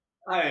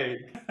I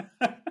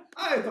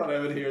thought I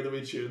would hear the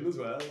wee tune as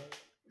well.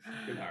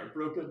 Fucking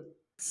heartbroken.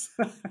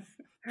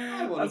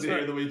 I wanted That's to fair.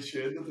 hear the wee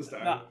tune at the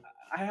start. No,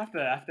 I have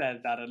to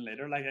edit that in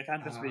later. Like I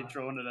can't just be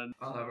throwing it in.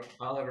 I'll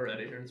have it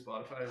ready here on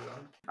Spotify.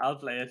 Right? I'll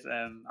play it.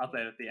 I'll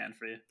play it at the end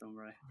for you. Don't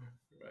worry.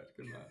 Right,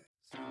 good man.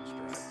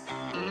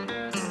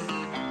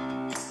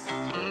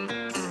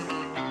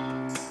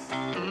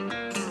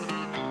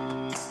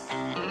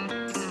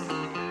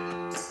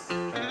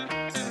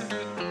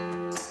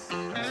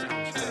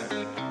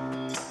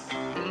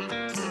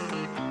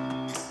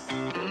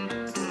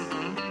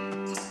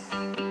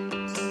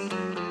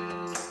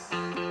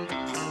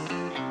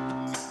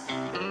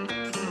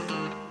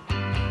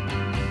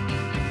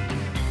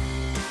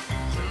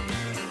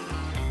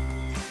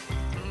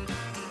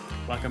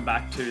 Welcome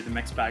back to the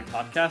Mixed Bag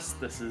Podcast.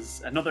 This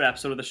is another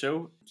episode of the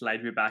show.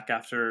 Delighted to be back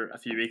after a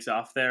few weeks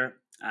off there.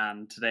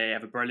 And today I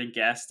have a brilliant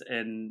guest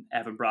in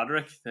Evan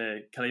Broderick,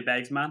 the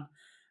Killybegs man.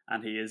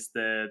 And he is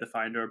the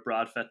founder of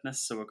BrodFitness.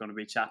 So we're going to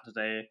be chatting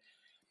today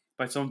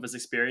about some of his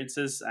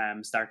experiences,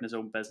 starting his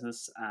own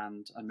business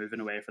and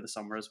moving away for the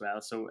summer as well.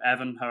 So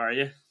Evan, how are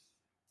you?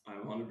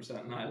 I'm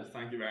 100% nice.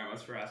 Thank you very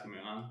much for asking me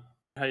on.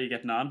 How are you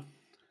getting on?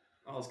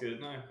 All's good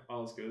now.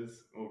 All's good.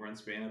 Over in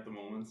Spain at the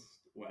moment.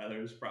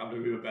 Weather's probably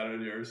a bit better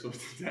than yours, so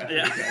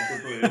definitely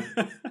can't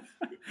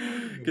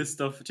complain. Good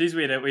stuff. Jeez,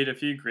 we had a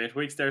few great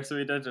weeks there, so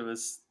we did. It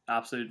was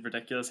absolute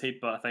ridiculous heat,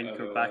 but I think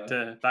we're back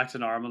to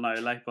normal now.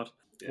 But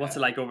what's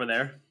it like over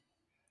there?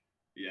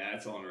 Yeah,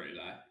 it's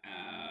unreal.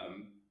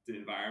 The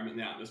environment,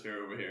 the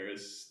atmosphere over here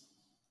is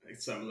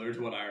similar to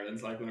what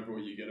Ireland's like whenever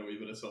you get a wee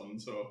bit of sun.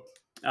 So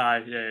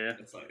yeah. I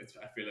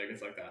feel like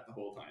it's like that the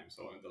whole time.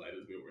 So I'm delighted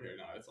to be over here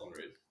now. It's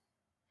unreal.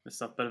 It's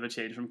a bit of a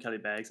change from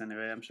Killybegs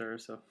anyway, I'm sure.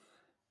 So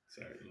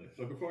certainly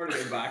looking forward to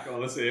getting back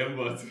all the same,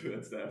 but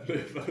it's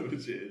definitely a bit of a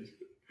change.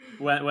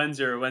 When's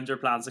your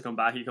plans to come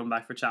back? You come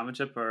back for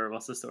championship, or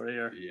what's the story?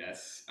 Or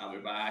yes, I'll be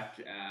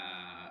back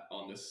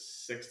on the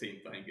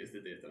 16th. I think is the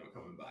date that I'm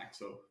coming back.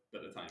 So a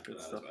bit of time for that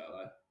as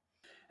well.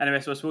 Anyway,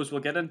 so I suppose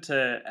we'll get into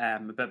a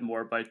bit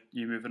more about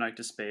you moving out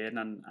to Spain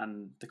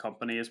and the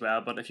company as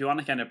well. But if you want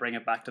to kind of bring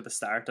it back to the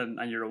start and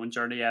your own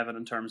journey, Evan,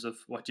 in terms of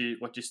what you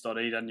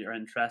studied and your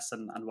interests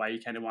and why you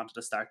kind of wanted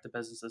to start the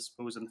business, I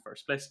suppose, in the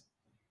first place.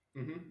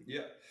 Mm-hmm.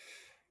 Yeah.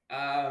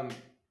 I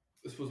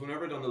suppose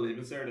whenever I done the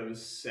Leaving Cert, I was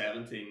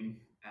 17.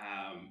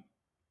 And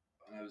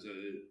I was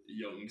a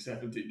young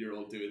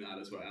 17-year-old doing that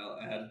as well.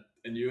 I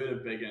knew I had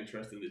a big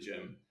interest in the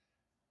gym.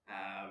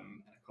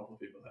 And a couple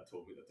of people had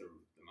told me that the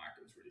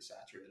market was really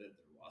saturated.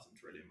 There wasn't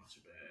really much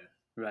of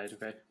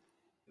a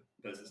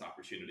business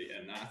opportunity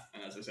in that.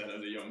 And as I said, I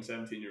was a young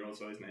 17-year-old,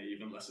 so I was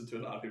naive and listened to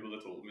a lot of people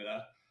that told me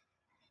that.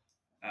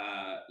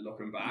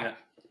 Looking back,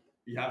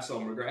 you have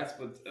some regrets,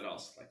 but it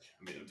also,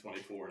 I'm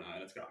 24 now,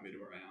 and it's got me to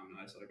where I am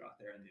now, so I got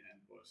there in the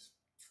end. But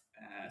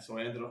so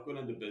I ended up going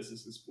into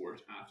business and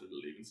sport after the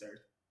Leaving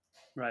Cert.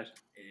 Right.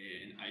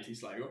 In IT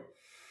Sligo.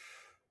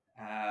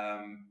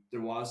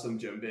 There was some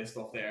gym-based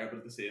stuff there, but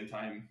at the same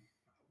time,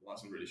 I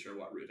wasn't really sure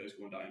what route I was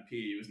going down.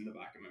 PE was in the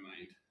back of my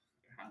mind.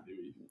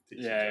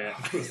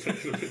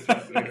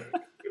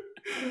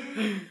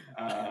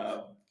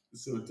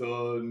 So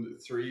done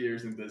 3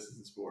 years in business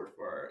and sport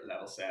for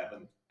level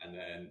 7, and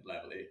then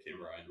level 8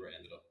 came around where I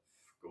ended up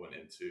going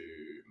into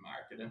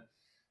marketing.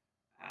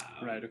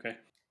 Right, okay.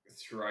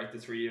 Throughout the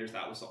 3 years,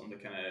 that was something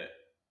that kind of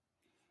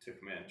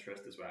took my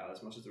interest as well.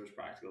 As much as there was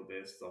practical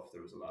based stuff,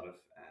 there was a lot of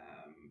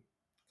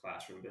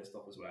classroom based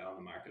stuff as well.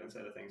 And the marketing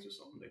side of things was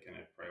something that kind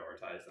of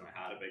prioritized, and I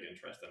had a big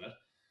interest in it.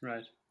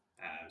 Right.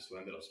 So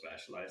I ended up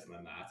specializing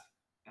in that.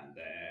 And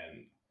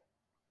then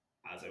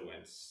as I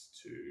went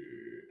to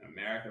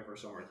America for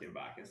summer, I came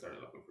back and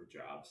started looking for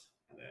jobs,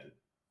 and then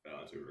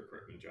fell into a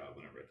recruitment job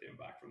whenever I came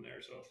back from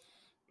there. So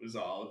it was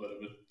all a bit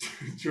of a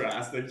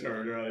drastic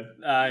turnaround.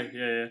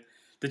 Yeah.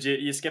 Did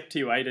you skip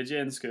TY, did you,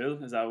 in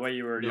school? Is that why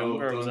you were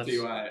younger? No, done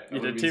TY. You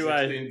did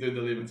TY? Doing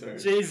the Leaving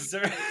Cert. Jesus,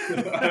 sir.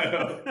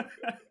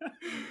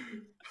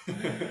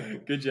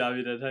 Good job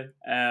you did, hey?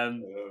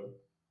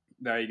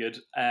 Very good.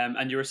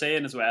 And you were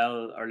saying as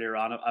well earlier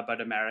on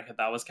about America,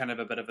 that was kind of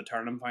a bit of a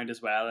turning point as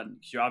well.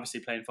 And you're obviously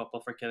playing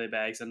football for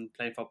Killybegs and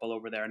playing football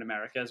over there in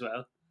America as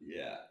well.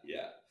 Yeah.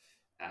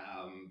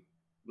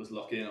 Was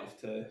lucky enough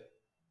to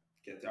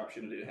get the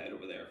opportunity to head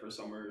over there for a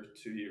summer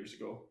 2 years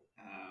ago.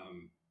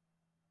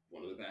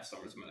 One of the best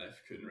summers of my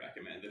life. Couldn't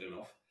recommend it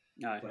enough.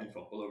 Playing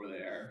football over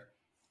there.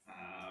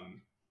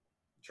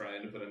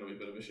 Trying to put in a wee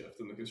bit of a shift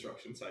in the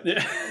construction site.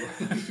 Yeah.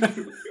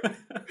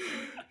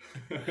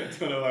 I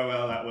don't know how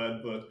well that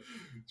went, but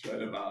trying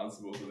to balance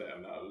both of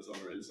them. That was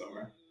unreal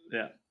summer.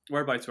 Yeah.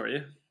 Whereabouts were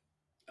you?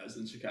 I was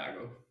in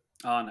Chicago.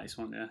 Oh, nice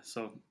one. Yeah.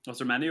 So was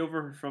there many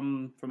over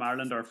from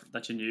Ireland or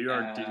that you knew,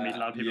 or did you meet a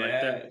lot of people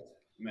out there?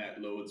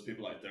 Met loads of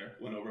people out there.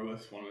 Went over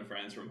with one of my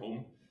friends from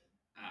home.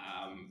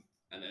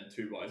 And then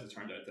 2 boys, it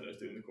turned out that I was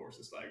doing the course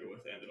in Sligo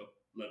with. I ended up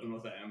living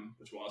with them,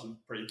 which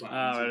wasn't pre-planned.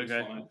 Oh, right,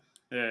 okay. Fun.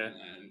 Yeah.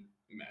 And then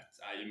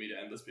you meet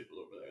endless people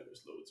over there.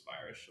 There's loads of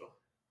Irish, so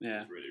It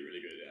Yeah. was really,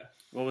 really good, yeah.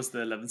 What was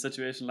the living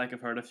situation like?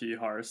 I've heard a few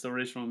horror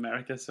stories from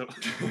America, so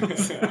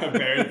I've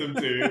heard them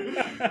too.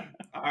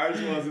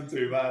 Ours wasn't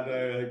too bad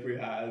now. Like we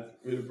had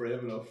a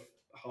brave enough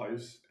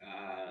house,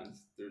 and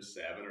there's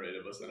 7 or 8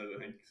 of us in it, I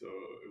think. So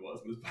it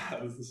wasn't as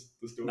bad as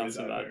the not stories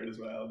so I've bad. heard as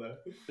well. Now.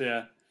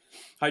 Yeah.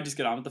 How'd you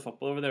get on with the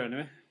football over there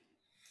anyway?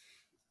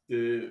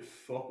 The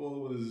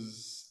football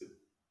was,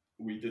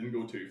 we didn't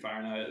go too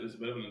far now. It was a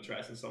bit of an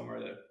interesting summer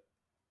that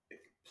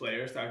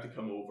players started to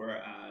come over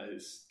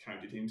as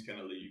county teams kind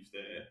of leave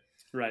the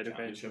Right. Okay.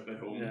 championship at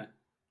home. Yeah.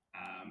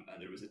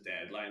 And there was a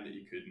deadline that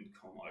you couldn't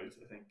come out,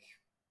 I think,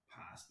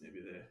 past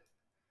maybe the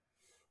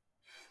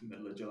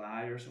middle of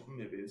July or something,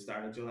 maybe the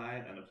start of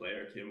July, and a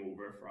player came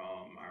over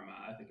from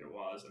Armagh, I think it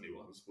was, and he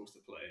wasn't supposed to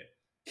play.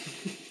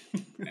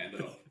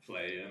 Ended up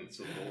playing,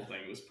 so the whole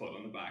thing was put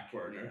on the back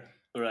burner.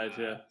 Right.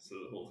 Yeah. So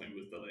the whole thing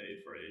was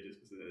delayed for ages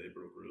because they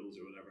broke rules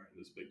or whatever. And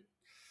there's big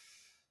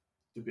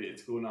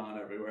debates going on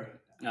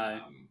everywhere.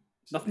 Aye.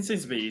 Nothing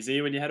seems to be easy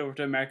when you head over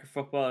to American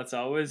football. It's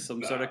always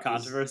some sort of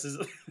controversies.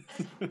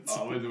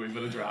 Always a wee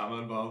bit of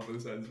drama involved in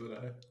the sense,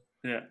 but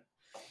yeah.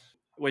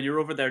 When you were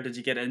over there, did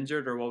you get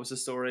injured, or what was the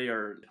story?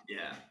 Or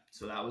yeah,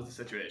 so that was the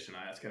situation.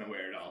 That's kind of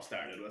where it all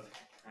started with.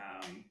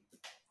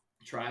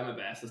 Trying my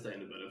best to stay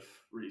in a bit of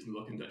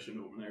reasonable condition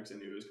over there because I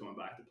knew I was coming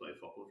back to play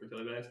football for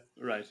Killybegs.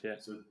 Right. Yeah.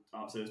 So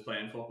obviously I was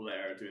playing football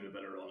there, doing a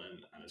bit of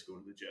running, and I was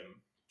going to the gym,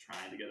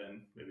 trying to get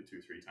in maybe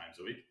 2-3 times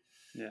a week.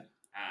 Yeah.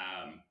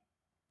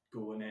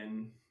 Going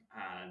in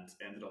and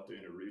ended up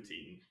doing a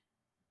routine.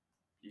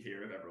 You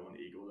hear of everyone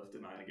ego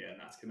lifting now and again.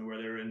 That's kind of where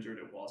they were injured.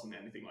 It wasn't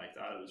anything like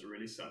that. It was a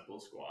really simple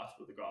squat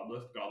with a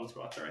goblet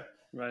squat, sorry.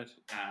 Right.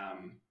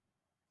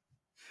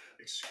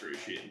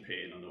 Excruciating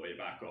pain on the way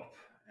back up.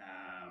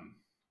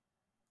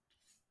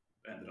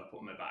 Ended up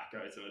putting my back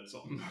out, and it's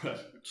something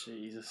that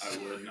Jesus. I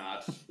would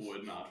not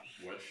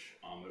wish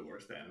on my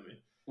worst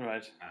enemy.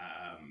 Right.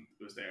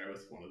 Was there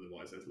with one of the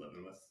boys I was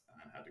living with,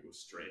 and had to go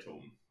straight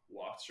home.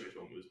 Walked straight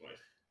home. It was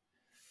about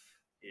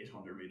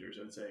 800 meters,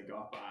 I'd say.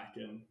 Got back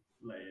and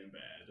lay in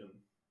bed, and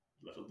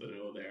little did I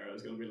know there I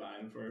was going to be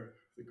lying for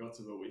the guts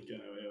of a week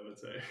anyway, I would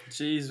say.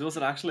 Jeez, was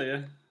it actually?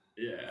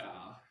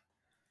 Yeah,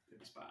 it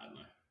was bad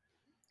now.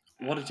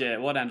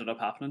 What ended up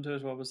happening to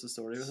it? What was the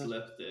story with it?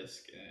 Slip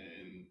disc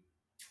in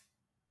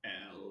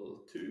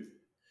L2.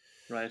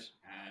 Right.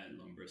 And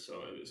lumbar,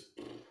 so it was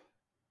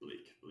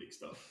bleak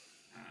stuff.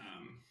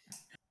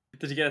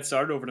 Did you get it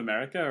started over in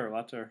America or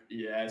what? Or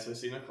yeah, so I've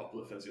seen a couple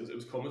of physios. It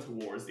was coming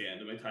towards the end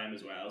of my time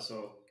as well,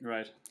 so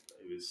right.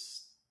 It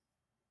was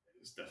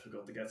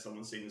difficult to get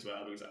someone seen as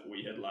well because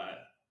we had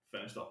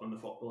finished up on the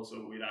football,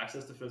 so we had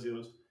access to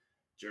physios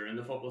during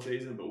the football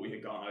season, but we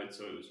had gone out,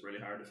 so it was really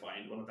hard to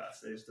find one at that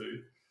stage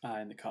too.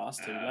 And the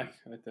cost too, like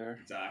right there.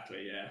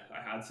 Exactly, yeah. I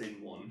had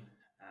seen one,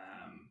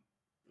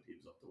 but he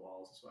was up the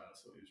walls as well,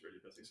 so he was really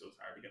busy, so it was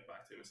hard to get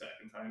back to him a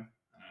second time.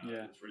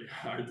 Yeah. It was really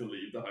hard to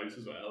leave the house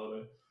as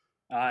well.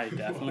 Aye,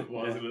 definitely.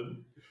 Wasn't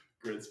in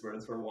great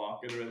spirits for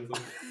walking or anything.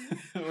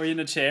 Were you in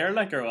a chair,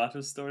 like, or what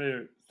was the story?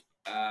 Or?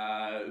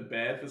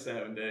 Bed for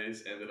 7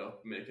 days, ended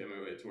up making my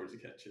way towards the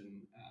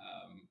kitchen,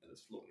 and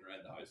was floating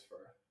around the house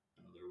for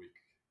another week,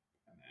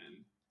 and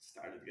then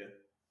started to get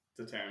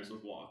to terms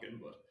with walking,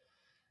 but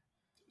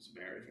it was a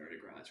very, very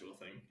gradual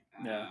thing.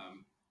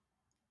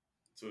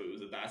 So it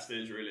was at that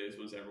stage really, I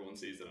suppose everyone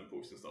sees that I'm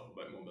posting stuff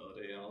about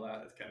mobility and all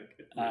that. It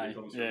really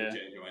comes from a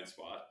genuine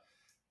spot.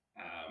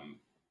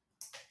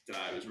 That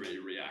I was really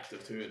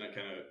reactive to it, and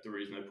the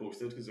reason I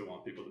posted because I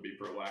want people to be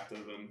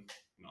proactive and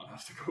not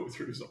have to go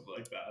through something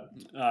like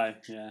that. Aye,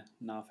 yeah,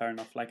 no, fair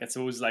enough. Like, I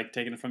suppose, like,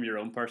 taking it from your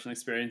own personal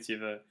experience,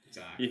 you've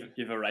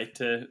a right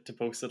to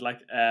post it.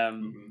 Like,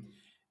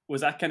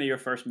 was that kind of your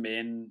first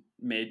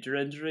major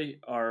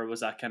injury, or was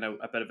that kind of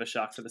a bit of a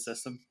shock for the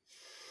system?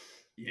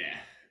 Yeah,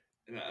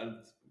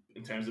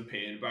 in terms of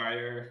pain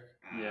barrier,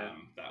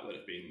 that would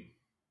have been.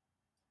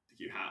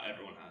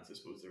 Everyone has, I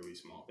suppose, there were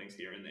small things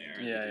here and there.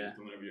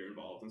 Whenever you're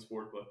involved in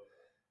sport, but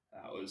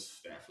that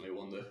was definitely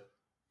one that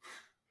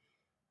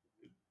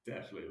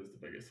definitely was the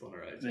biggest one,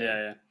 right?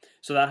 Yeah.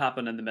 So that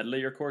happened in the middle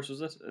of your course,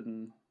 was it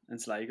in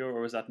Sligo,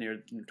 or was that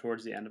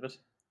towards the end of it?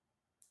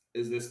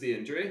 Is this the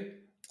injury?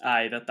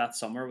 Aye, that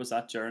summer, was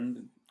that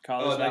during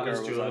college? That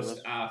was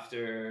just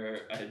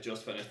after I had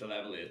just finished the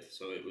level 8,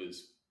 so it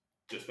was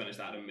just finished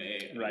that in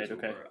May. And right.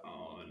 Okay.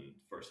 On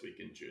first week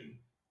in June.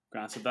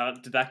 Grant. So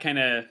did that kind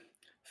of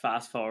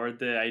fast forward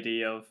the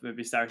idea of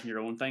maybe starting your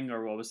own thing,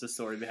 or what was the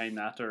story behind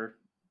that? Or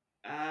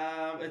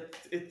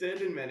it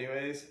did in many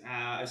ways.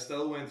 I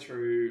still went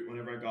through,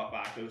 whenever I got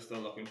back, I was still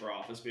looking for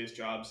office-based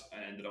jobs.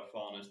 I ended up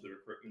falling into the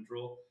recruitment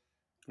role.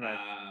 Right.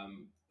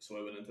 So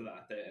I went into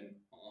that then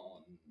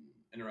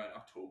in around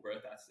October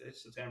at that stage,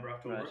 September,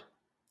 October.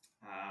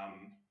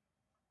 Right.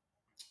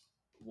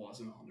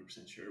 Wasn't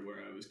 100% sure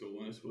where I was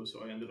going, I suppose,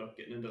 so I ended up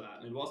getting into that,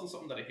 and it wasn't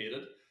something that I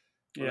hated.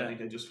 But I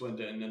think I just went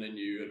in and I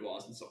knew it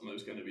wasn't something I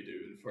was going to be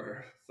doing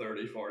for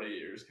 30, 40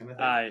 years kind of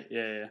thing. Aye,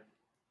 yeah.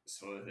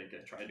 So I think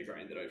I tried to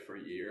grind it out for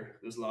a year.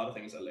 There's a lot of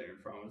things I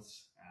learned from it.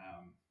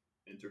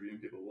 Interviewing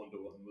people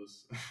one-to-one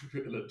was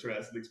an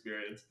interesting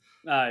experience.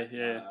 Aye,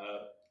 yeah.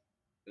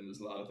 and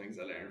there's a lot of things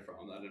I learned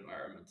from that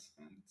environment,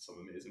 and some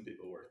amazing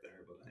people work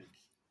there. But I think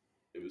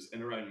it was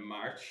in around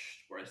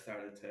March where I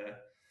started to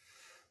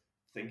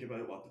think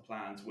about what the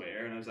plans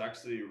were, and I was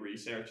actually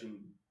researching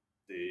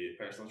the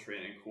personal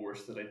training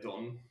course that I'd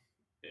done,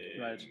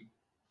 Right.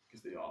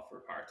 because they offer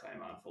part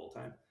time and full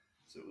time.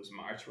 So it was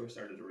March where I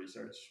started to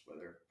research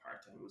whether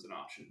part time was an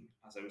option,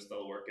 as I was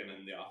still working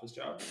in the office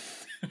job.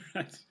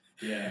 Right.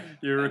 Yeah,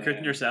 You're and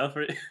recruiting then yourself,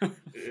 right?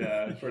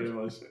 yeah, pretty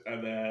much,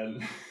 and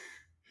then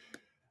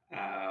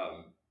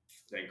um,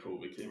 then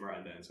COVID came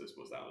around. Then, so I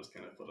suppose that was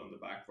kind of put on the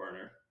back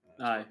burner. I was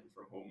Aye. working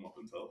from home up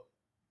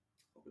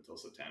until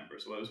September.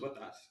 So I was with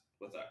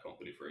that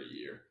company for a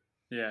year.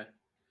 Yeah.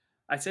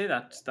 I'd say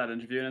that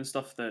interviewing and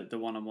stuff, the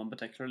one-on-one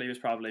particularly, was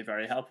probably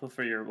very helpful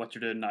for what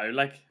you're doing now.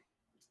 Like,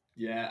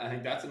 Yeah, I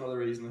think that's another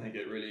reason I think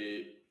it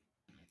really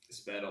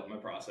sped up my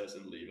process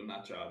in leaving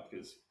that job,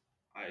 because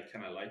I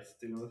kind of liked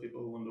dealing with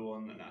people one to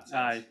one in that sense.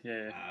 aye,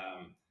 yeah,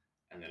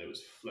 And then it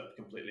was flipped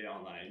completely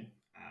online.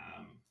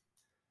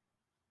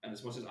 And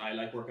as much as I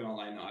like working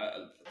online now,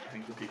 I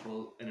think the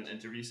people in an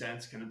interview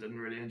sense kind of didn't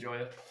really enjoy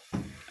it.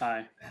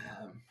 aye.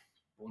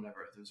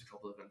 Whenever there's a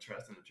couple of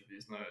interesting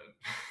interviews now,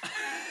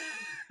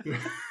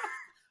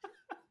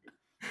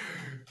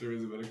 there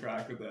is a bit of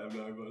crack with them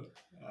now, but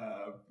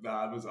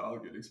that was all a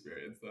good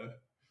experience though.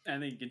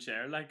 Anything you can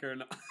share, like, or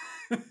not?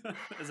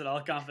 Is it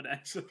all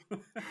confidential?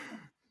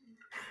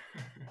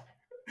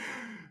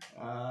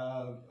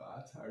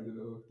 That's hard to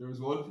know. There was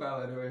one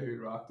fella anyway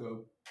who rocked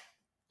up.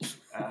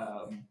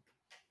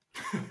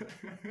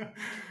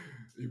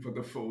 He put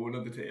the phone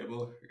on the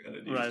table, and I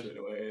knew Right. straight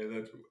away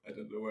that I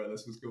didn't know where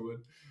this was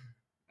going.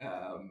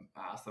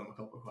 Asked him a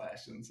couple of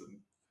questions, and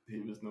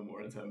he was no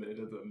more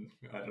intimidated than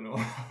I don't know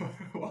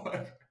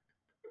what.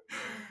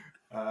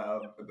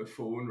 But the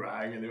phone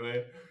rang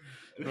anyway.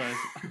 Right.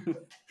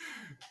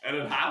 And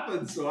it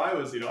happened, so I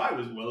was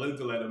willing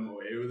to let him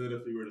away with it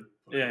if he were to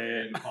put it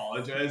away and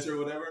apologize or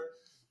whatever.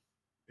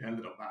 He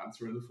ended up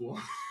answering the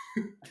phone.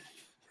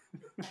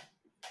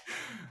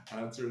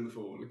 I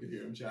could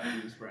hear him chatting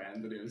to his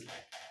friend, and he was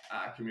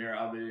like, come here,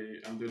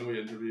 I'm doing a wee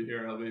interview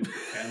here, I'll be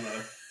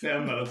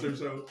 10 minutes or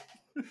so.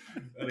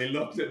 And he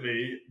looked at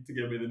me to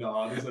give me the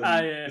nod. He said,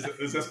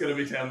 is this going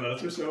to be 10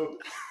 minutes or so?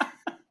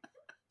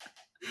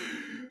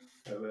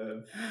 And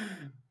then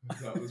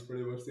that was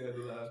pretty much the end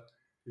of that.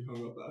 He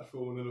hung up that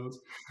phone, and it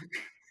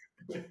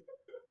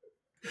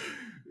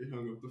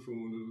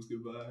was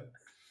goodbye.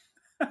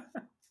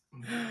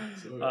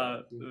 So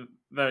yeah,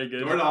 very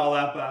good. We're not all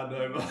that bad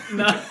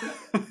now.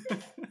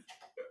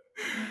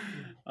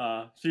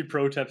 A few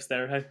pro tips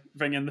there. Hey,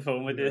 bring in the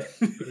phone with you.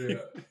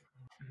 Yeah.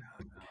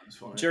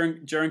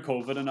 During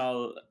COVID and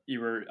all, you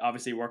were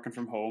obviously working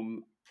from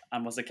home,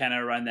 and was it kind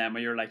of around then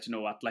where you're like, you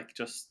know what, like,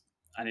 just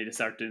I need to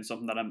start doing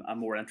something that I'm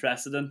more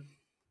interested in?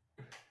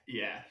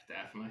 Yeah,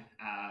 definitely.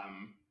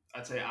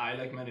 I'd say I,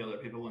 like many other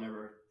people,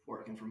 whenever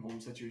working from home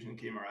situation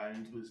came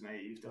around, was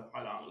naive to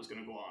how long it was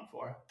going to go on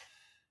for.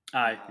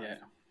 Aye, yeah.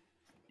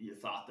 You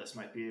thought this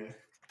might be a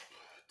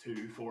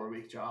 2-4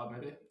 week job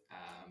maybe,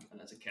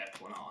 and as it kept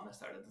going on, I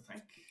started to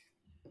think,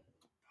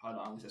 how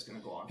long is this going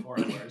to go on for,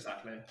 and where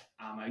exactly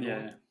am I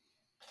going?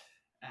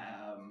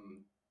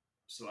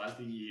 So as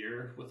the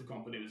year with the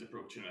company was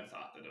approaching, I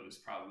thought that it was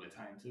probably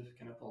time to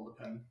kind of pull the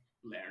pin.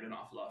 Learned an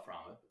awful lot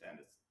from it, but then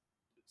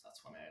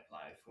that's when I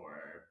applied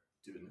for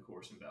doing the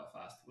course in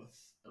Belfast with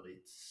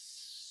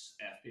Elite's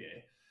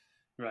FPA.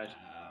 Right.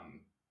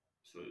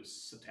 So it was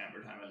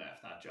September time I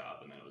left that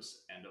job, and then it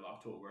was end of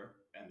October,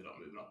 ended up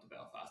moving up to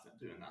Belfast and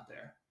doing that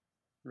there.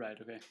 Right,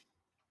 okay.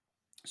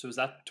 So was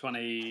that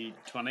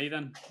 2020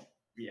 then?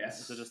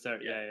 Yes. So just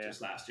there, yeah.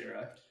 Just last year,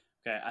 right?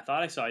 Okay, I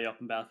thought I saw you up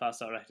in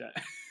Belfast, all right.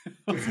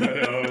 I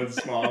know, it's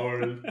a small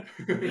world.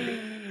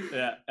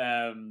 Yeah.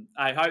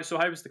 So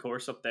how was the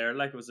course up there?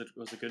 Like, was it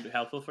good,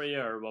 helpful for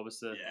you, or what was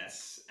the?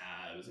 Yes,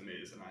 it was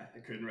amazing. I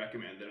couldn't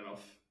recommend it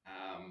enough.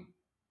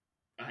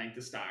 I think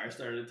the stars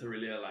started to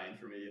really align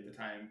for me at the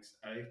time.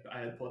 I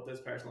had put this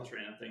personal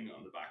training thing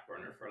on the back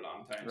burner for a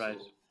long time, right.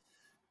 So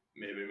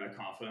maybe my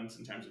confidence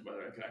in terms of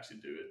whether I could actually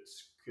do it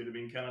could have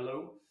been kind of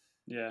low.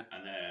 Yeah.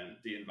 And then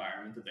the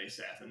environment that they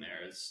set in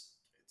there it's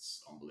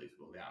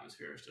unbelievable. The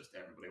atmosphere is just,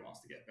 everybody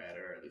wants to get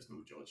better. There's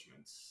no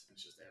judgments.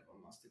 It's just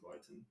everyone wants to go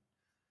out and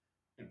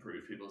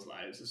improve people's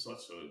lives as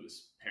such. So it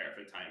was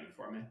perfect timing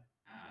for me.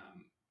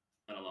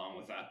 And along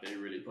with that, they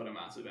really put a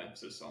massive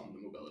emphasis on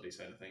the mobility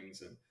side of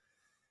things and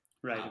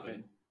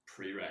having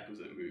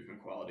prerequisite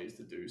movement qualities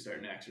to do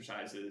certain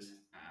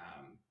exercises.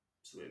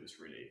 So it was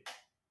really,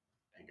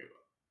 I think,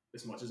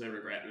 as much as I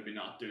regret maybe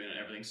not doing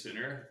everything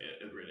sooner,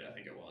 it really, I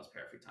think it was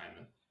perfect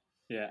timing.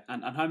 Yeah,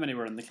 and how many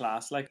were in the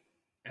class? Like,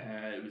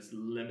 it was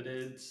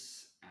limited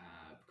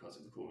because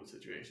of the COVID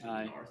situation in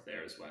the north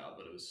there as well,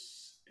 but it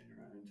was in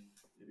around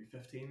maybe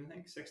 15, I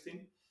think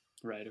 16.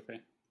 Right. Okay.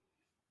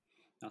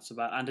 Not so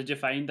bad. And did you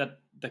find that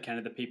the kind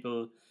of the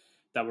people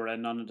that were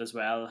in on it as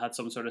well had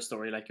some sort of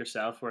story like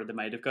yourself where they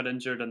might have got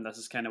injured and this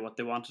is kind of what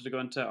they wanted to go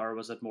into, or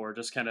was it more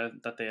just kind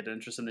of that they had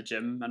interest in the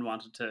gym and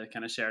wanted to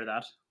kind of share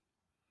that?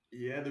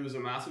 Yeah, there was a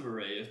massive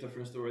array of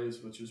different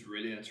stories, which was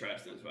really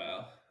interesting as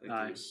well. Like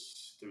Aye.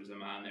 there was a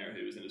man there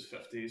who was in his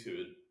 50s who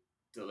had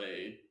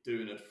delayed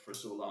doing it for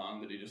so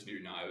long that he just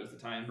knew now was the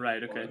time.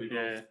 Right. Other Okay. people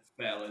Yeah.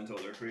 fell into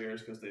other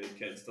careers because they had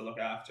kids to look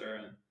after,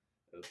 and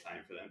it was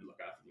time for them to look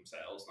after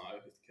themselves now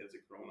because the kids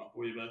had grown up a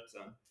wee bit.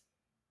 And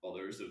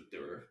others they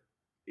were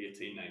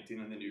 18,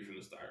 19, and they knew from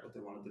the start what they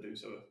wanted to do.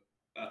 So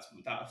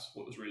that's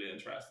what was really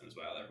interesting as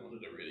well. Everyone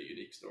had a really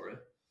unique story.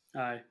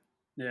 Aye.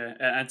 Yeah.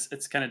 And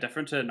it's kind of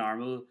different to a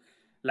normal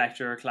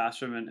lecture or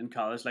classroom in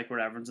college, like where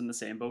everyone's in the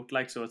same boat.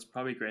 Like, so it's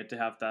probably great to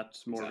have that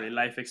more real Exactly.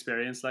 life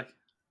experience. Like,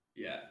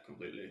 Yeah,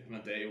 completely. And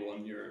on day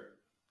one, you're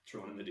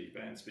thrown in the deep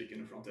end, speaking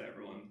in front of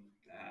everyone,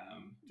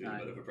 doing a aye.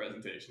 bit of a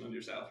presentation on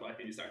yourself, like,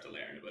 and you start to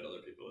learn about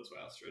other people as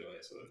well straight away.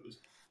 So it was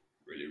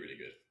really, really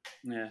good.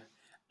 Yeah.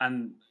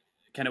 And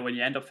kind of when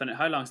you end up finishing,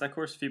 how long is that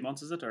course? A few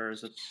months, is it? Or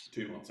is it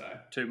 2 months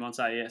out. 2 months?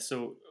 Aye, yeah.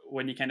 So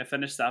when you kind of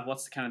finish that,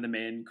 what's kind of the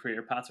main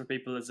career path for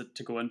people? Is it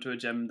to go into a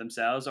gym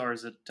themselves, or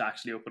is it to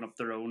actually open up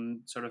their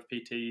own sort of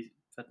PT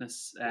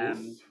fitness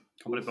Both,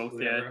 company? Both,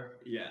 yeah. whatever.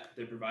 Yeah,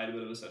 they provide a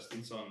bit of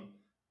assistance on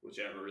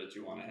whichever route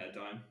you want to head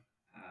down.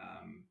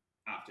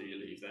 After you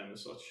leave them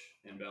as such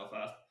in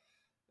Belfast,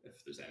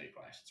 if there's any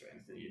questions or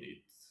anything you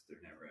need, they're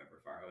never ever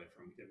far away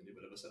from giving you a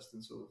bit of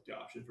assistance. So the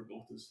option for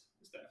both is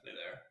definitely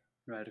there.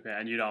 Right. Okay.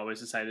 And you'd always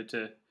decided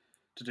to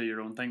do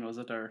your own thing, was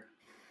it? Or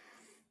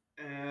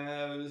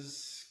I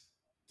was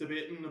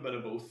debating a bit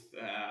of both.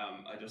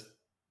 I just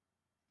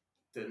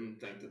didn't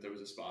think that there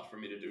was a spot for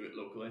me to do it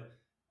locally.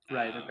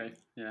 right. Okay.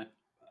 Yeah.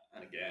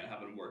 And again,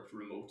 having worked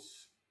remote,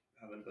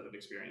 having a bit of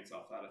experience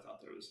off that, I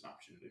thought there was an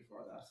opportunity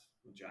for that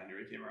when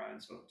January came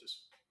around. So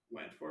just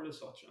went for it as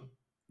such, and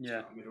it's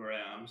Yeah. got me to where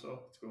I am.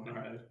 So it's going all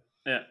right.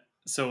 Yeah.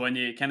 So when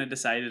you kind of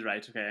decided,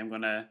 right, okay, I'm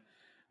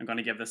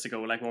gonna give this a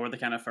go. Like, what were the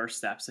kind of first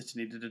steps that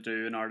you needed to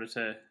do in order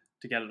to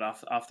get it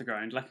off the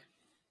ground? Like,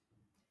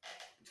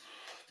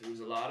 There was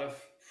a lot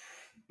of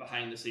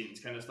behind the scenes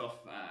kind of stuff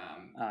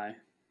aye.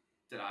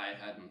 that I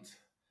hadn't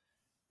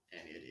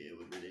any idea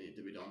would really need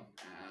to be done.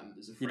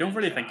 There's a You don't friend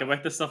really that I think have.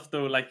 about this stuff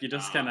though. Like, you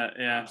just kind Nah, of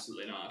yeah.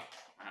 absolutely not.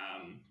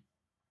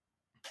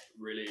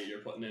 Really, you're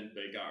putting in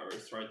big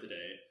hours throughout the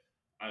day.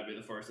 I'd be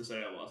the first to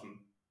say I wasn't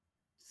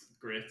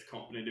great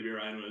company to be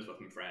around when I was with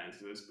my friends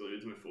because I was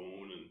glued to my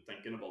phone and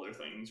thinking of other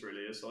things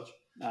really as such.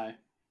 Aye.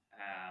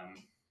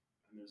 And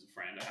there's a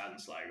friend I had in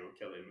Sligo,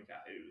 Killybegs,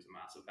 who was a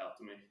massive help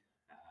to me.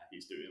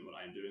 He's doing what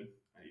I'm doing,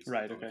 and he's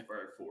Right. done Okay. it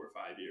for 4 or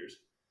 5 years.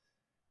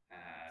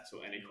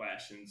 So any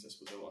questions, I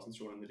suppose I wasn't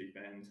thrown in the deep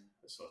end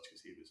as such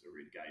because he was a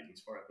real guidance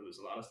for it. But there's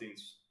a lot of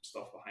things,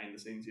 stuff behind the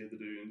scenes you had to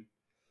do, and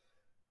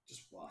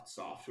just what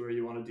software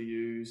you wanted to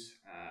use,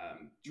 Yeah.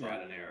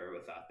 trial and error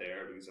with that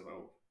there. Because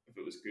if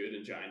it was good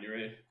in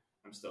January,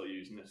 I'm still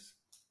using it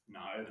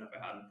now, and if I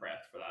hadn't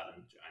prepped for that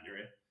in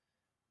January,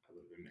 I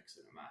would have been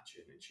mixing and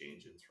matching and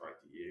changing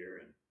throughout the year,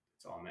 and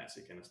it's all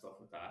messy kind of stuff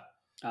with that.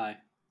 Aye.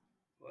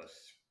 But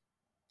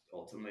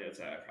ultimately, I'd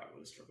say I probably would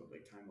have struggled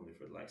big time only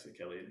for the likes of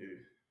Killian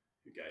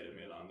who guided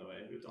me along the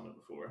way, who'd done it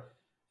before.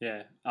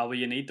 Yeah. Oh, well,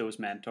 you need those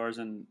mentors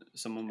and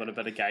someone with a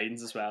bit of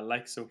guidance as well.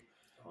 Like, so,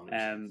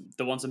 100%.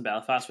 the ones in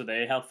Belfast, were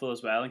they helpful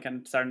as well and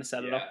kind of starting to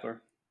set it Yeah, up?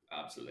 Or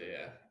absolutely.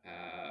 Yeah.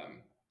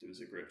 There was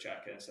a group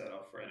chat kind of set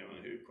up for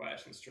anyone who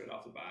questions straight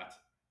off the bat,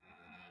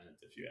 and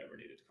if you ever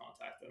needed to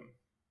contact them,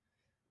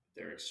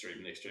 they're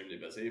extremely, extremely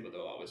busy, but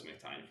they'll always make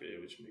time for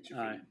you, which makes you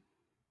aye,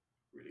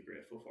 feel really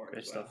grateful for it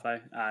great as well. stuff.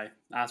 Aye.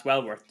 That's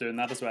well worth doing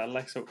that as well.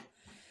 Like, so,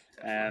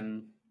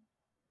 Definitely.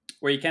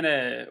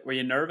 were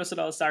you nervous at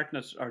all starting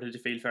it, or did you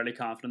feel fairly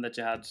confident that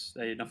you had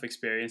enough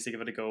experience to give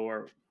it a go,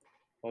 or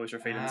what was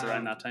your feelings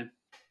around that time?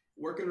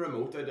 Working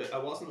remote, I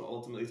wasn't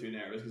ultimately too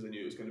nervous because I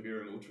knew it was going to be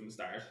remote from the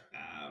start.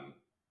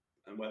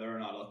 And whether or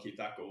not I'll keep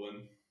that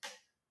going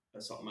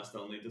is something I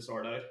still need to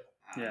sort out.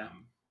 Yeah.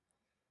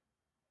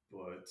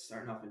 But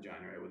starting off in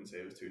January, I wouldn't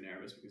say I was too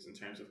nervous because in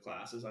terms of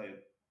classes, I had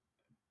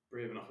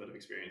brave enough bit of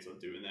experience on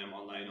doing them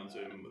online on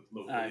Zoom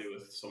locally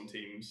with some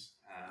teams.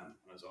 And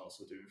I was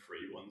also doing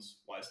free ones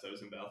whilst I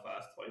was in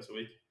Belfast twice a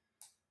week.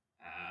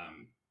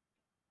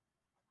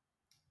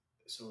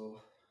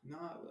 So no,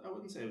 I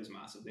wouldn't say I was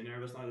massively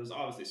nervous. Now there's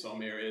obviously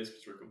some areas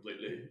which were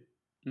completely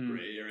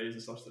grey areas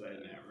and such that I had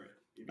never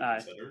even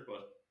considered,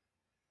 but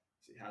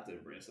so you had to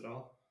embrace it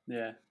all.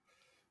 Yeah,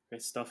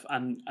 great stuff.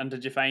 And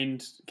did you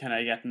find kind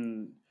of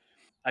getting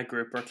a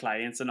group or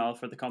clients and all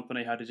for the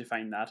company? How did you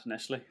find that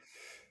initially?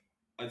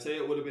 I'd say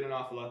it would have been an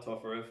awful lot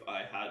tougher if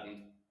I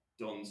hadn't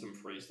done some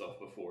free stuff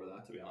before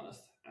that, to be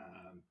honest.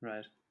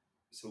 Right.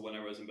 So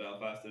whenever I was in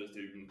Belfast, I was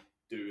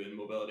doing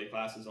mobility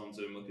classes on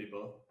Zoom with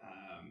people.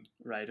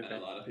 Right. Okay.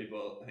 And a lot of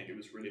people, I think it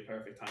was really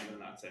perfect timing in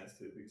that sense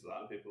too, because a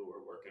lot of people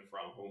were working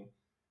from home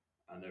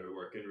and they were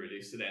working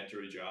really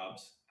sedentary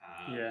jobs.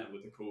 And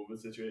with the COVID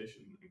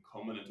situation and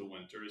coming into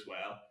winter as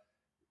well,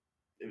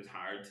 it was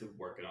hard to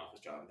work an office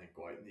job and then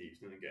go out in the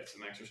evening and get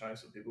some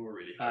exercise. So people were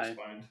really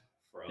housebound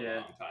for a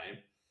long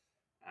time.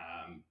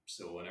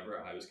 So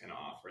whenever I was kind of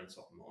offering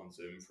something on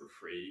Zoom for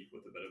free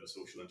with a bit of a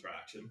social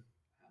interaction,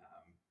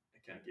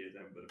 kind of gave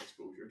them a bit of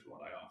exposure to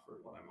what I offer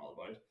and what I'm all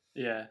about.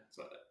 Yeah.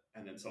 So,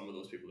 and then some of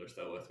those people are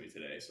still with me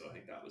today, so I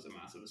think that was a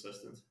massive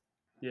assistance.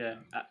 Yeah,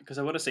 because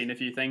I would have seen a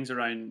few things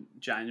around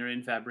January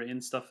and February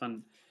and stuff,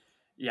 and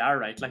yeah,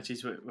 right. Like,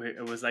 geez,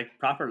 it was like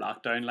proper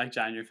lockdown. Like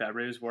January,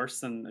 February was worse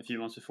than a few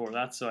months before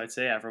that. So I'd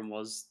say everyone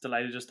was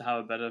delighted just to have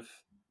a bit of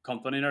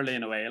company in early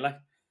in a way. Like,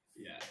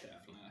 yeah,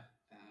 definitely.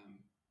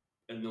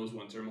 In those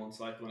winter months,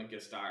 like when it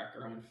gets dark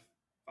around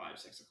 5,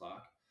 6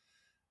 o'clock,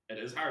 it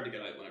is hard to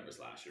get out whenever it's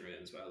lashing rain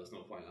as well. There's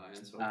no point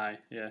lying. So, aye,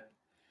 yeah.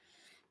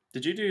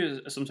 Did you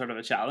do some sort of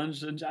a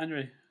challenge in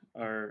January,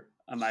 or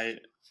am I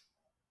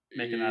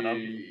making that up?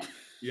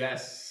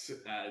 yes,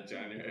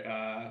 January.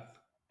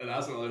 And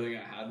that's another thing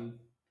I hadn't.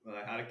 Well,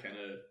 I had it kind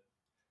of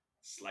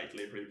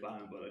slightly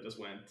pre-planned, but I just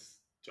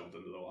jumped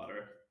into the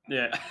water.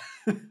 Yeah.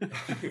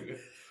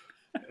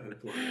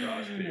 Poured a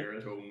crash beer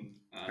at home.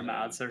 You're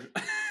mad, sir.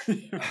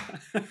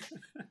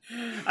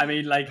 I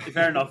mean, like,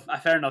 fair enough.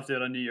 Fair enough to do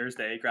it on New Year's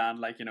Day, grand,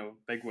 like,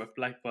 big whip,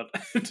 like, but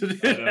to do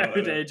it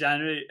every day,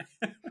 January.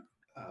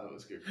 It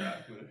was good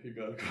crack, man. You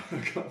got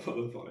a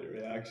couple of funny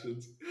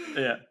reactions.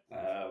 Yeah.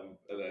 And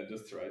then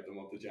just throughout the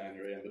month of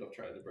January, I ended up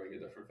trying to bring a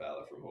different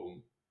fella from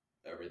home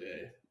every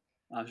day.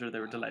 I'm sure they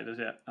were delighted.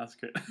 Yeah, that's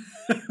good.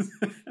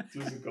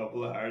 Just a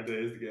couple of hard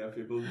days to get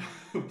people,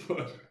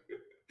 but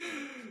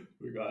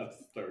we got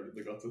 30.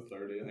 They got to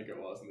 30, I think it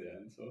was in the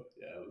end. So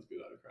yeah, it was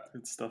good out of crack.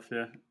 Good stuff.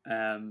 Yeah.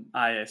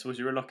 I suppose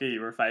you were lucky.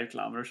 You were 5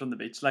 kilometers from the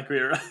beach, like we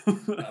were.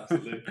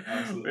 Absolutely.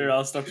 We were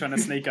all stuck trying to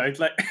sneak out,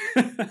 like.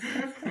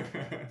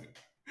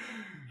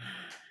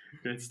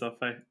 Great stuff.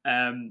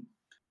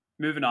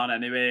 Moving on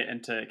anyway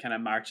into kind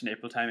of March and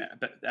April time,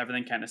 but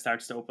everything kind of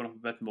starts to open up a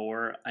bit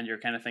more, and you're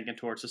kind of thinking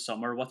towards the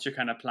summer. What's your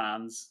kind of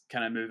plans,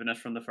 kind of moving it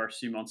from the first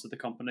few months of the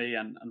company,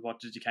 and what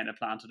did you kind of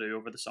plan to do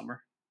over the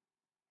summer?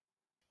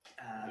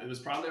 It was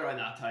probably around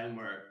that time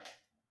where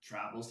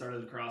travel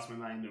started to cross my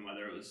mind, and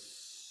whether it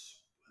was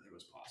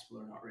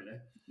possible or not, really.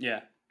 Yeah.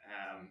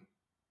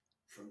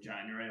 From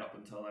January up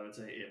until I would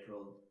say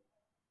April,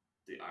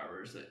 the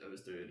hours that I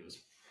was doing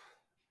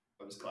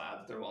I was glad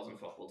that there wasn't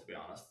football, to be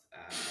honest.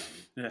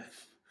 Yeah.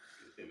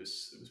 It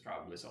was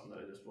probably something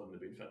that I just wouldn't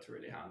have been fit to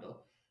really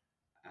handle.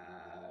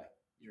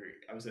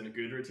 I was in a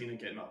good routine of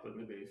getting up at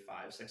maybe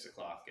 5, 6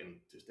 o'clock,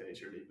 and just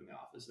days you're leaving the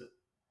office. I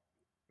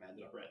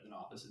ended up renting an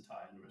office in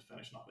town and was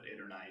finishing up at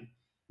 8 or 9.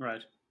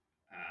 Right.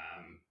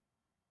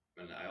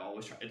 And I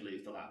always try to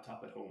leave the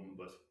laptop at home,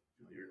 but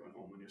you're going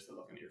home and you're still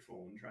looking at your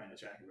phone, trying to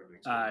check if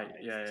everything's going right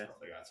and stuff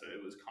like that. So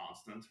it was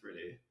constant,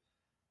 really.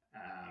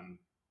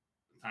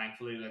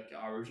 Thankfully, like,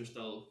 hours are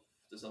still,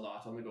 there's a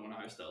lot on the go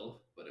now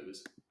still, but it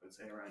was, I'd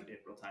say, around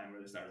April time where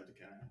they started to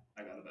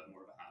I got a bit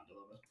more of a handle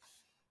of it.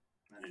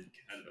 I needed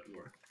to get a bit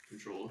more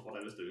control of what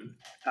I was doing.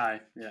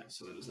 Yeah.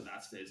 So it was at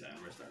that stage then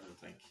where I started to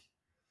think,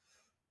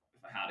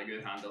 if I had a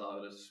good handle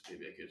of it,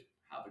 maybe I could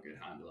have a good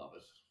handle of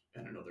it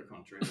in another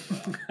country as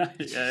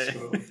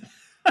well.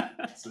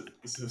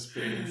 So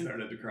Spain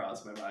started to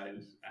cross my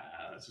mind.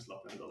 I was just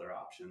looking at other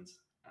options,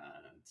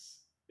 and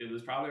it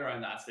was probably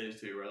around that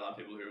stage too where a lot of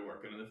people who were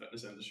working in the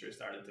fitness industry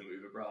started to move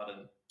abroad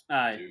and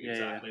do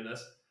exactly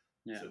this.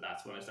 Yeah. So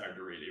that's when I started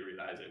to really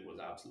realize it was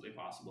absolutely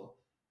possible.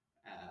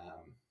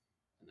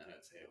 And then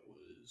I'd say it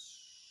was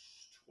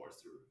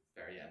towards the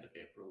very end of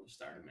April,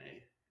 start of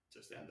May,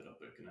 just ended up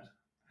booking it.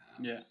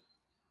 Yeah.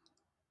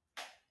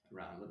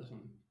 Ran with it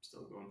and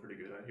still going pretty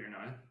good out here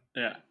now.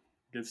 Yeah,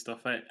 good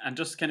stuff. And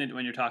just kind of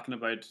when you're talking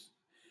about,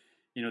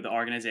 the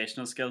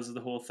organizational skills of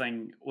the whole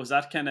thing, was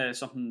that kind of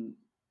something,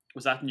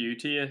 was that new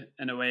to you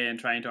in a way in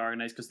trying to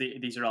organize? Because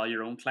these are all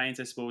your own clients,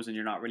 I suppose, and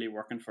you're not really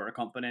working for a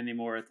company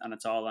anymore, and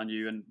it's all on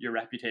you and your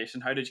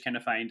reputation. How did you kind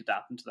of find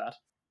adapting to that?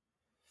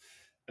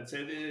 I'd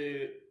say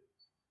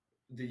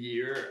the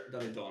year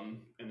that I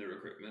done in the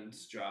recruitment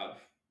job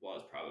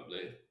was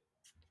probably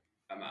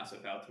a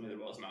massive help to me. There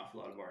was an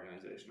awful lot of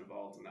organisation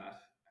involved in that,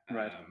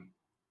 right?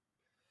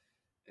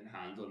 In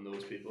handling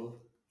those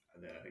people, and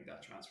then I think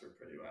that transferred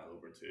pretty well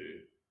over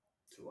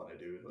to what I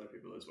do with other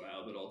people as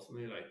well. But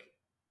ultimately, like,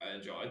 I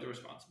enjoyed the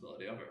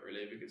responsibility of it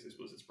really, because I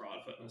suppose it's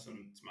BrodFitness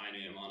and it's my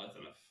name on it,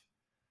 and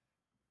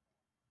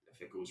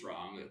if it goes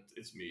wrong,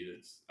 it's me.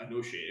 That's I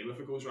no shame if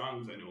it goes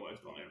wrong, because I know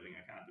I've done everything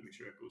I can to make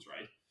sure it goes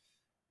right.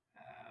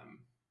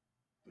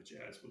 But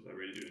yeah, I suppose I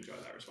really do enjoy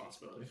that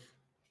responsibility.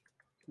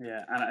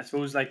 Yeah, and I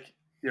suppose, like,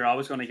 you're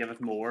always going to give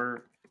it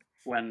more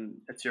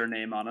when it's your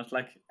name on it.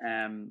 Like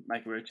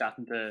we were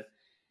chatting to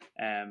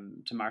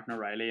Martin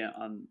O'Reilly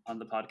on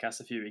the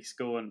podcast a few weeks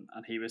ago, and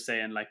he was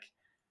saying, like,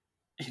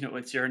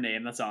 it's your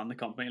name that's on the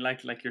company,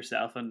 like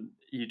yourself, and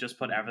you just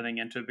put everything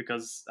into it,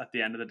 because at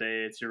the end of the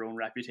day, it's your own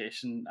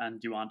reputation,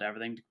 and you want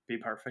everything to be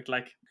perfect.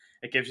 Like,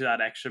 it gives you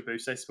that extra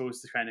boost, I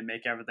suppose, to try to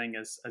make everything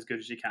as good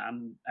as you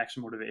can,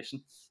 extra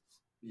motivation.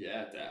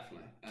 Yeah,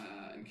 definitely.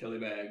 And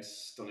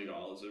Killybegs,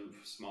 Donegal is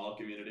a small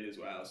community as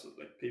well. So,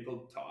 like,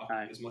 people talk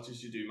as much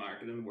as you do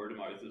marketing. Word of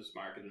mouth is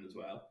marketing as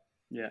well.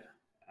 Yeah.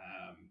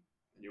 And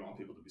you want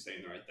people to be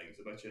saying the right things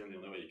about you, and the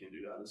only way you can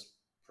do that is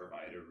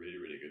provide a really,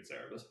 really good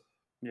service.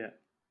 Yeah.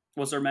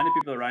 Was there many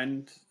people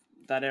around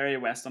that area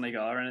west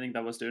Donegal or anything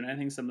that was doing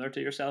anything similar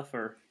to yourself,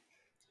 or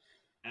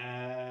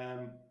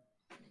Um,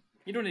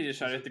 you don't need to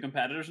shout was out it? the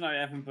competitors now,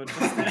 Evan, but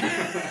just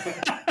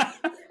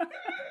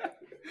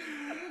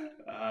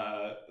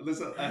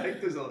Listen, I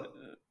think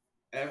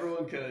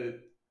everyone kind of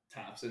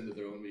taps into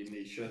their own wee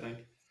niche. I think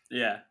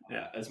yeah.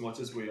 as much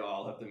as we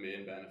all have the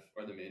main benefit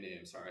or the main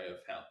aim, sorry, of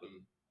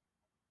helping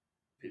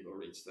people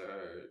reach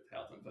their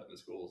health and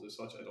fitness goals as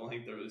such, I don't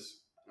think there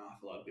was an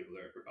awful lot of people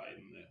there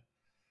providing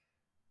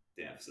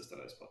the emphasis that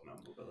I was putting on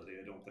mobility.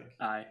 I don't think.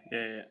 Aye,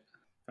 yeah.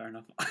 Fair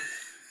enough.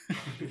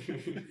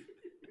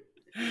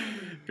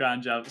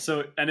 Grand job.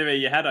 So anyway,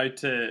 you head out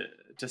to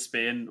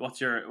Spain.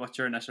 What's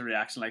your initial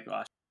reaction like?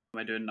 Oh, what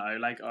am I doing now?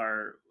 Like,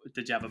 or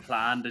did you have a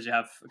plan? Did you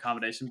have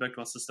accommodation booked?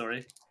 What's the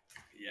story?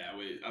 Yeah,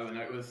 I went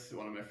out with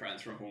one of my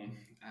friends from home.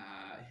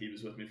 He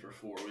was with me for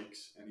 4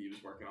 weeks, and he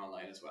was working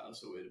online as well.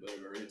 So we had a bit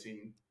of a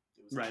routine.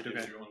 It was Right.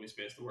 Okay. your only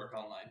space to work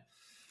online.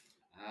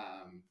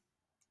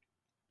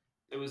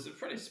 It was a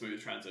pretty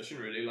smooth transition,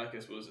 really. Like, I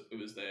suppose it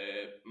was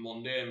the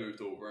Monday I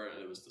moved over,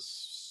 and it was the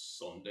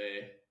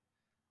Sunday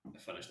I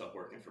finished up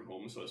working from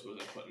home. So I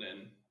suppose I putting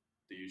in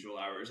the usual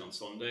hours on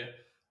Sunday.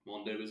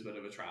 Monday was a bit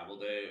of a travel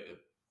day. It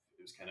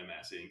was kind of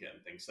messy and getting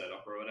things set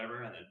up or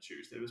whatever. And then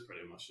Tuesday was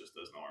pretty much just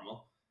as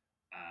normal.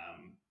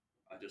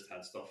 I just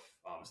had stuff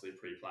obviously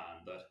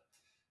pre-planned that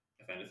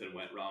if anything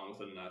went wrong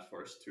within that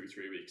first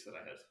 2-3 weeks, that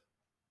I had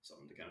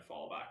something to kind of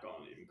fall back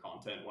on, even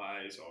content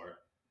wise, or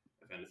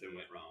if anything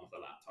went wrong with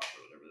the laptop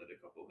or whatever, they had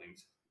a couple of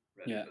things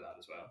ready Yeah. for that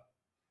as well.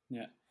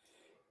 Yeah.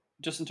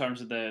 Just in terms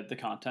of the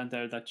content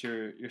there that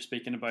you're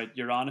speaking about,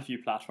 you're on a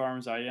few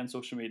platforms, are you, on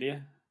social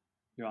media?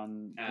 You're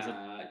on is it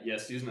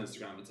Yes, using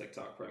Instagram and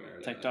TikTok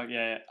primarily. TikTok?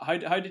 Yeah.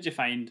 How did you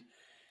find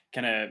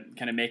kind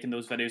of making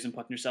those videos and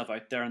putting yourself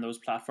out there on those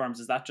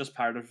platforms? Is that just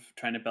part of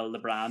trying to build the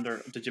brand,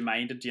 or did you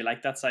mind it? Do you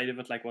like that side of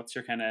it? Like, what's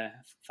your kind of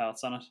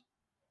thoughts on it?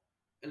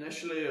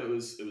 Initially, it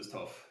was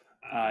tough.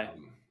 Aye.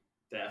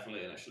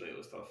 Definitely, initially it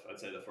was tough. I'd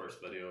say the first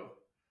video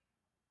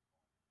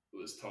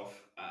was tough,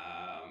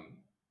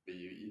 but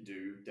you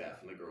do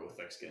definitely grow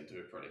thick skin to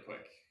it pretty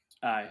quick.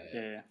 Aye.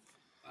 Yeah.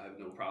 I have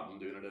no problem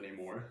doing it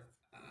anymore,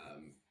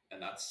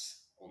 and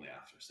that's only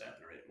after 7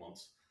 or 8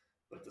 months.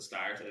 But at the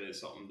start, it is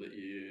something that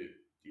you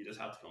just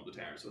have to come to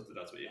terms with.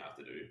 That's what you have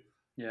to do.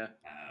 Yeah.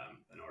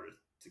 In order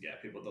to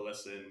get people to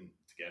listen,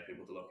 to get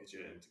people to look at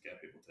you, and to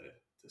get people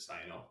to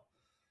sign up.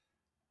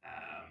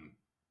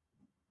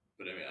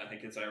 But I mean, I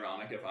think it's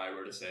ironic if I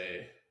were to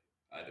say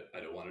I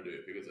don't want to do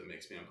it because it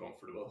makes me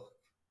uncomfortable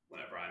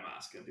whenever I'm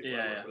asking people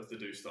I work with to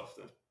do stuff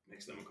that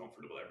makes them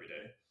uncomfortable every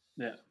day.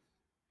 Yeah.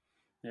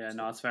 Yeah,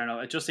 no, it's fair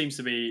enough. It just seems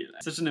to be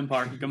such an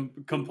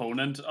important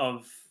component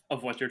of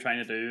what you're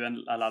trying to do, and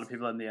a lot of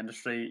people in the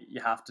industry,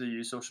 you have to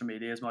use social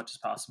media as much as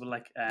possible.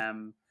 Like,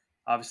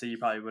 obviously, you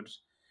probably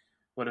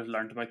would have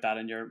learned about that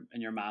in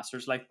your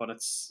masters, like, but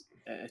it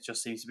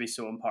just seems to be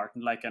so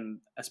important. Like,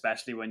 and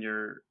especially when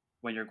you're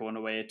going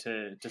away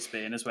to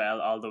Spain as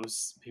well, all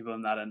those people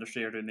in that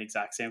industry are doing the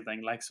exact same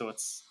thing. Like, so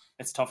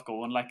it's tough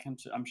going. Like,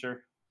 I'm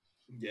sure.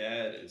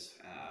 Yeah, it is.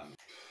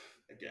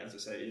 Again, as I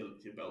say,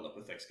 you build up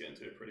a thick skin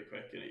to it pretty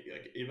quick. And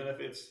like, even if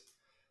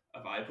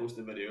I post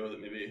a video that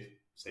maybe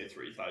say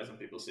 3,000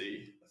 people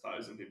see,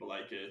 1,000 people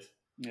like it,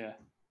 Yeah,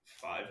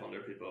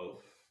 500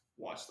 people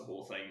watch the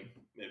whole thing.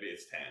 Maybe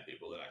it's 10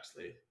 people that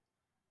actually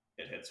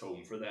it hits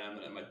home for them,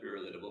 and it might be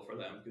relatable for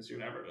them, because you're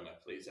never going to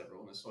please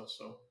everyone as such.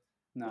 So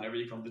whenever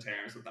you come to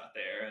terms with that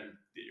there and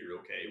that you're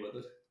okay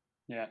with it,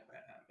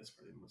 it's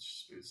pretty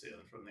much smooth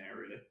sailing from there,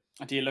 really.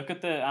 Do you look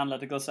at the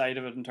analytical side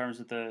of it in terms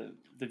of the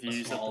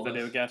views that the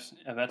video get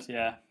of it?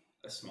 Yeah.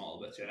 A small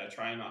bit, yeah. I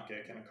try and not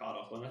get kind of caught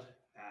up in it.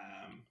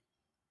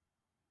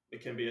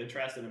 It can be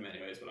interesting in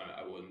many ways, but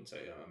I wouldn't say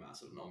I'm a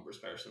massive numbers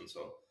person,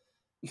 so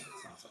it's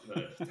not something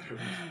that I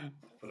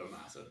would put a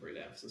massive real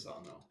emphasis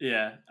on, no.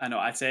 Yeah, I know.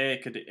 I'd say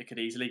it could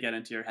easily get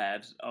into your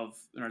head of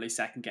really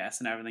second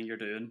guessing everything you're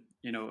doing,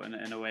 in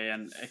a way,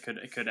 and it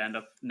could end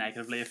up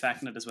negatively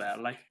affecting it as well.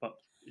 Like, but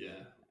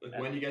yeah, like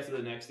when you get to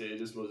the next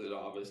stage, I suppose it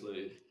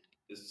obviously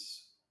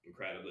is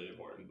incredibly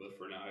important. But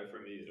for now,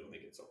 for me, I don't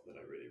think it's something that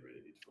I really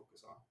need to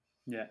focus on.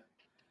 Yeah.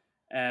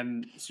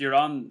 So you're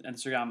on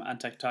Instagram and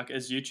TikTok.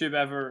 Is YouTube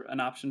ever an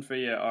option for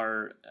you,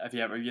 or have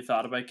you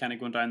thought about kind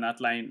of going down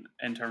that line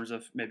in terms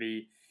of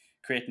maybe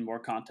creating more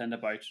content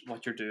about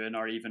what you're doing,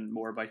 or even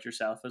more about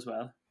yourself as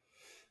well?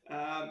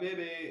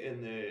 Maybe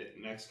in the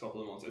next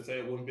couple of months. I'd say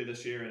it wouldn't be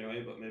this year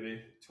anyway, but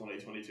maybe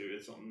 2022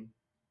 is something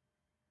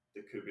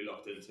that could be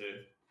looked into,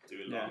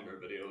 doing longer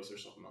videos or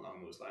something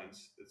along those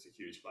lines. It's a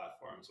huge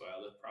platform as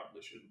well. It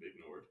probably shouldn't be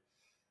ignored.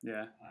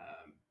 Yeah.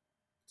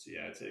 So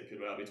yeah, I'd say it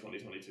could well be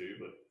 2022,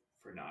 but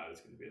for now it's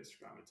going to be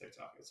Instagram and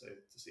TikTok, I'd say,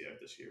 to see out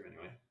this year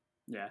anyway.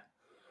 Yeah.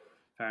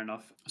 Fair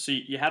enough. So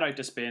you head out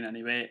to Spain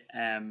anyway.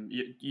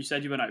 You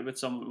said you went out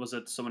with was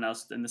it someone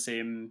else in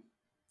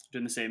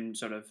doing the same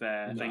sort of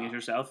thing as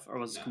yourself, or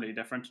was it completely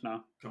different?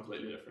 No,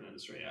 completely different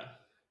industry. Yeah.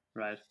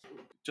 Right.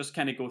 Just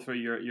kind of go through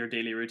your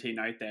daily routine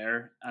out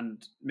there,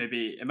 and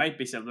maybe it might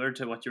be similar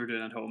to what you were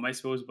doing at home, I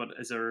suppose. But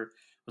was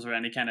there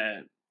any kind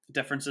of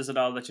differences at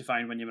all that you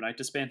find when you went out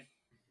to Spain?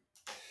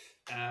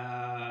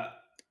 Uh,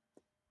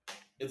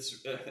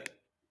 it's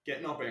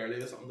getting up early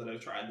is something that I've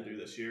tried to do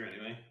this year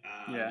anyway.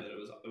 Yeah. And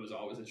it was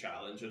always a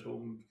challenge at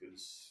home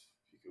because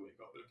you could wake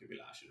up and it could be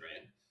lashing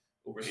rain.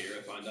 Over here,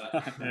 I found that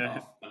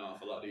Yeah. an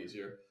awful lot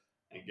easier,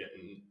 and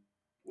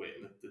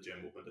waiting at the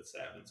gym opened at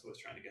 7, so I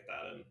was trying to get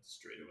that in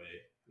straight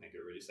away. I think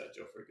it really sets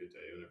you up for a good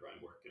day whenever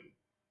I'm working.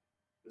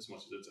 As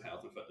much as it's a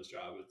health and fitness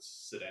job, it's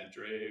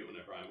sedentary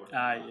whenever I'm working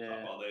on my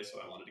laptop Yeah. all day,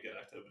 so I wanted to get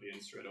activity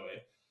in straight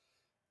away.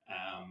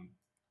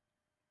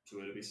 So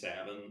it'll be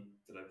 7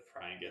 that I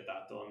try and get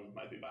that done.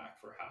 Might be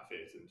back for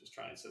 8:30 and just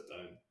try and sit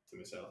down to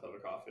myself, have a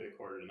coffee at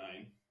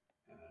 9:15.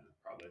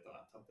 Probably at the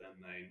laptop then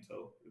 9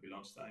 till it'll be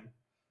lunchtime.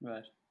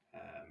 Right.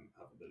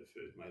 Have a bit of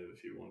food, might have a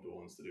few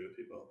one-to-ones to do with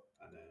people,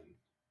 and then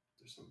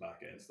there's some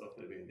back end stuff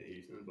maybe in the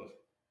evening, but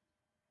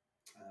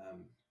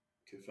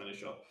could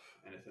finish up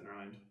anything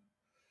around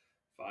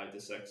 5 to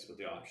 6, but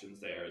the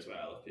options there as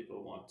well if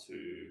people want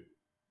to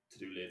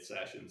do late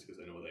sessions, because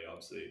I know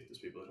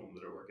there's people at home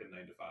that are working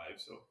 9 to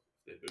 5, so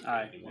if they book in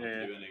and they want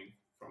to do anything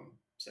from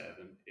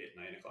 7, 8,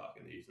 9 o'clock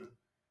in the evening,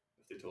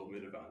 if they told me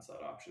in advance,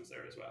 that options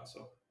there as well,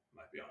 so it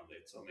might be on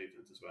late some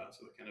evenings as well,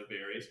 so it kind of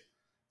varies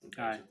in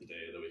terms of the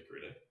day of the week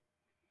really.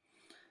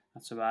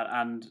 That's so bad.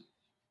 And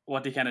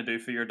what do you kind of do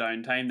for your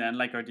downtime then?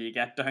 Like, or do you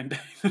get downtime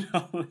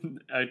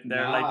out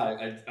there?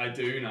 I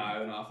do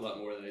now an awful lot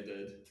more than I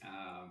did.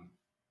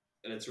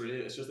 And it's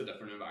just a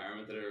different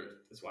environment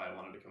that's why I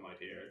wanted to come out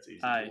here. It's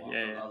easy to walk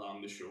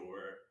along the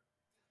shore,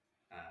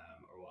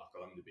 or walk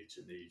along the beach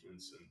in the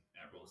evenings, and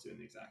everyone's doing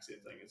the exact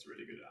same thing. It's a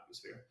really good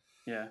atmosphere.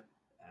 Yeah.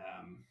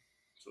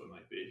 So it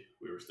might be,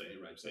 we were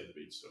staying right beside the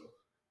beach, so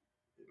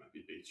it might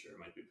be beach or it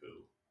might be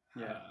pool.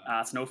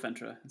 Yeah. It's no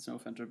Fintra. It's no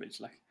Fintra beach,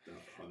 like.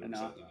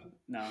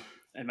 No.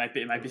 It might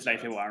be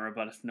slightly warmer,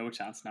 but no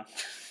chance now.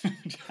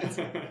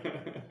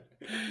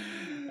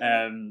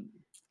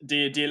 Do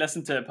you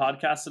listen to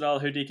podcasts at all?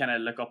 Who do you kind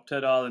of look up to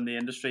at all in the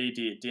industry?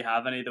 Do you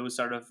have any of those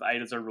sort of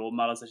idols or role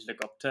models that you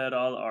look up to at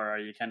all, or are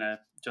you kind of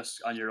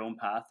just on your own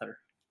path? Or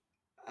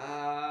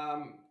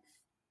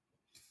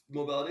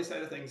mobility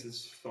side of things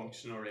is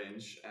functional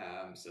range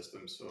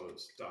systems. So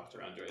it's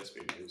Dr. Andreas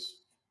Speed,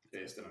 who's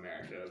based in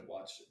America. I've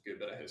watched a good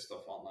bit of his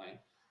stuff online.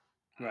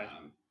 Right.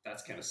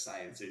 That's kind of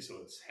sciencey, so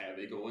it's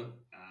heavy going.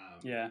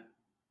 Yeah.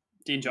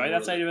 Do you enjoy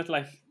that side of it,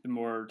 like the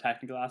more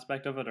technical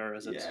aspect of it, or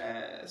is it?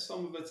 Yeah,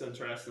 some of it's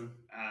interesting.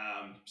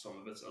 Some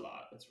of it's a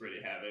lot. It's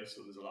really heavy,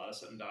 so there's a lot of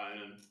sitting down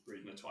and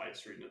reading it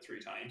twice, reading it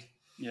 3 times.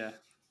 Yeah.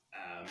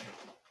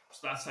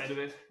 So that side of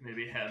it,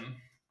 maybe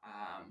him.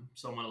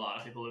 Someone a lot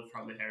of people have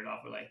probably heard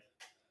of, like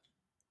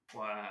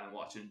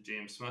watching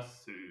James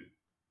Smith, who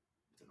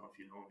I don't know if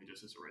you know him. He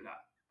just has a real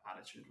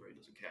attitude where he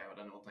doesn't care what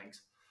anyone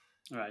thinks.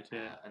 Right.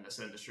 Yeah. In this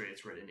industry,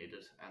 it's really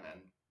needed. And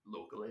then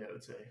locally, I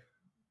would say,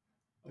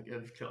 I'll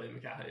give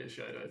Killybegs a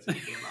shout out.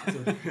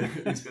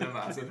 He's been a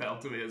massive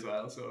help to me as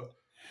well. So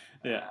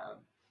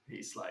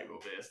he's Sligo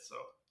based. So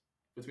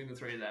between the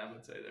 3 of them,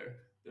 I'd say they're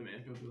the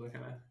main people that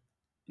kind of.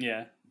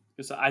 Yeah,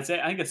 because I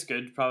think it's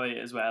good probably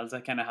as well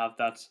to kind of have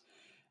that.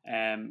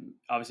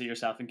 Obviously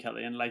yourself and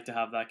Killian like to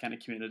have that kind of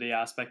community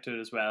aspect to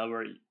it as well,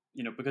 where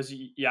because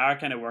you are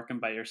kind of working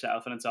by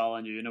yourself and it's all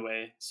on you in a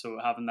way. So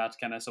having that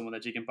kind of someone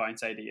that you can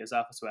bounce ideas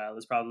off as well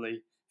is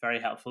probably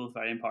very helpful,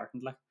 very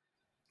important. Like.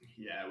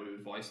 Yeah, we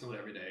would voice note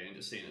every day, and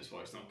just seeing his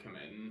voice note come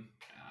in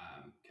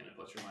kind of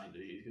puts your mind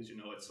at ease, because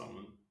it's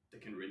someone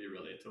that can really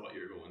relate to what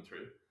you're going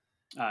through.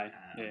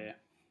 Yeah.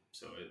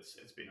 So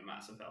it's been a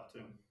massive help to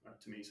him, or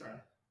to me, sorry.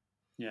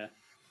 Yeah.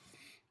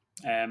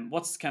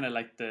 What's kind of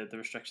like the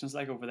restrictions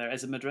like over there?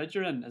 Is it Madrid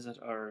you're in? Is it?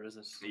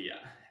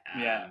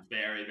 Yeah.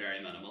 Very,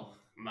 very minimal.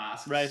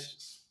 Masks. Right.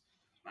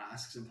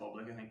 Masks in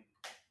public, I think,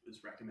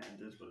 is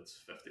recommended, but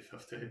it's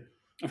 50-50.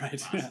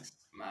 Right.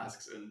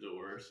 Masks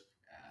indoors.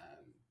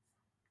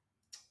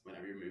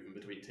 Whenever you're moving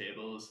between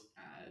tables,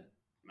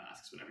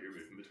 masks whenever you're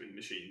moving between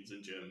machines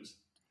and gyms.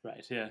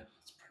 Right, yeah.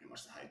 It's pretty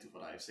much the height of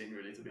what I've seen,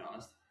 really, to be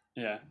honest.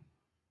 Yeah.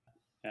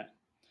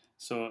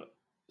 So I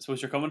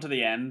suppose you're coming to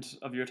the end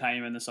of your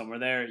time in the summer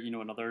there,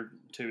 another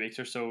 2 weeks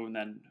or so, and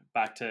then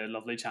back to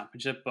lovely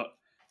championship. But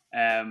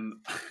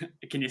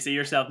can you see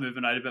yourself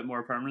moving out a bit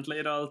more permanently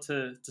at all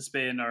to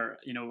Spain, or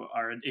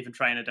even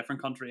trying a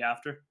different country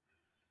after?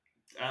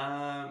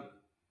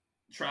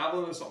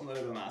 Traveling is something that I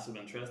have a massive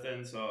interest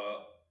in,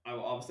 so I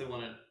obviously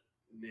want to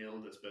nail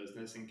this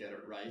business and get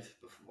it right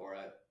before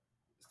I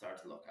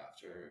start to look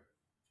after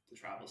the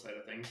travel side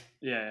of things.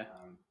 Yeah.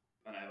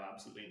 And I have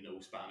absolutely no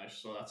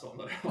Spanish, so that's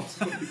something that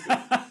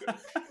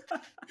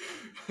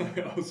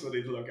I also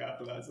need to look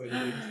after that side of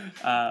things.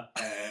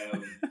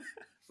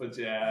 But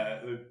yeah,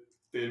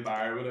 the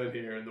environment out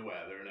here and the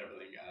weather and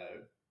everything,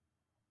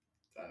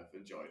 I've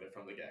enjoyed it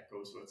from the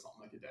get-go, so it's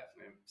something I could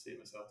definitely see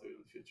myself doing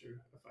in the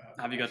future if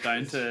I have you got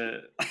down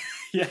to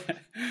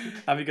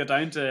have you got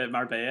down to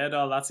Marbella at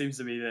all? That seems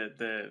to be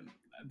the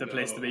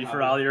place to be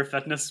for all your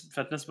fitness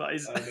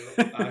buddies.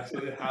 I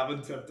actually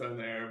haven't tipped down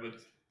there, but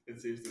it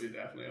seems to be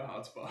definitely a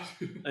hot spot.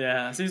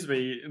 Yeah, it seems to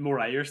be more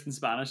Irish than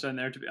Spanish down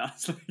there, to be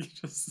honest. Like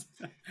just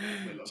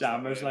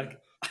jammers, like.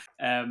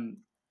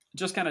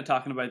 just kind of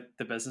talking about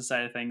the business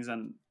side of things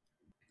and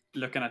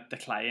looking at the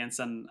clients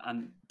and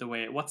the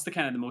way, what's the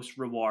kind of the most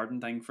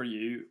rewarding thing for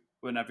you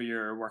whenever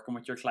you're working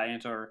with your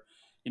client, or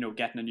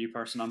getting a new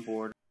person on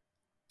board?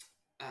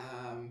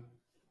 Um,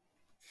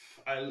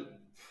 I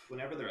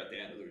Whenever they're at the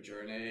end of their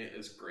journey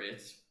is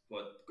great,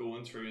 but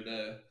going through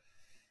the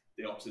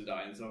ups and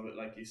downs of it,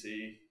 like you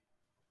see,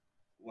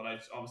 what I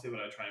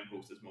try and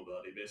post is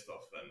mobility based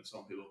stuff, and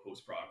some people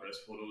post progress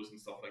photos and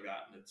stuff like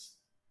that, and it's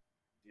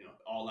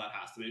all that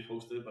has to be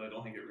posted, but I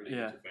don't think it really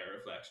gives Yeah, a fair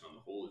reflection on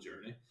the whole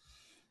journey.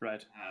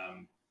 right.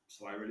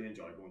 So I really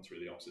enjoy going through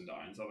the ups and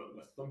downs of it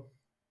with them.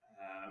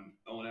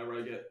 And whenever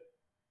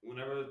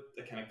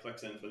it kind of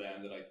clicks in for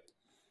them that I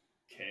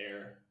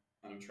care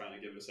and I'm trying to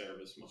give a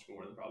service much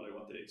more than probably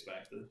what they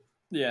expected,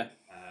 Yeah.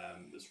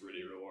 it's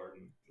really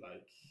rewarding.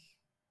 Like,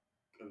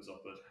 I was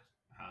up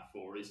at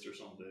 4:30 Easter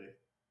Sunday,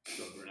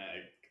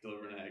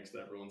 delivering eggs to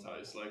everyone's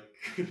house, like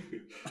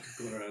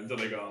going around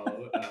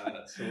Donegal.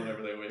 So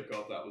whenever they wake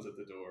up, that was at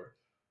the door.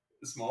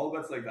 Small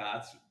bits like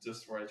that,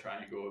 just where I try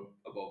and go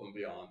above and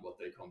beyond what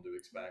they come to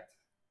expect.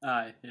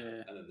 Aye.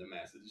 Yeah. And then the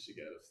messages you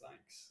get of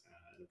thanks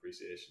and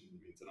appreciation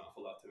means an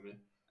awful lot to me.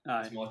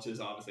 Aye. As much as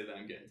obviously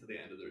them getting to the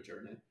end of their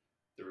journey,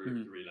 the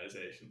Mhm.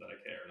 realization that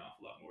I care an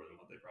awful lot more than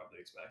what they probably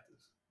expected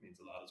means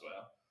a lot as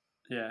well.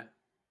 Yeah,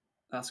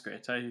 that's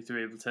great. I think to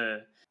be able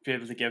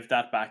to give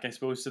that back, I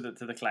suppose, to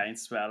the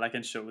clients as well, like,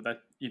 and show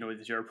that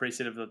that you're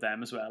appreciative of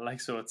them as well.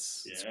 Like, so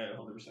it's Yeah,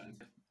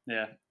 100%.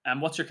 yeah.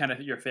 And what's your kind of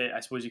your favorite? I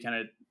suppose you kind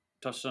of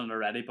touched on it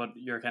already, but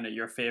your kind of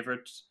your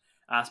favorite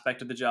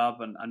aspect of the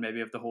job, and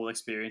maybe of the whole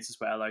experience as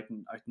well, out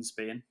in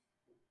Spain.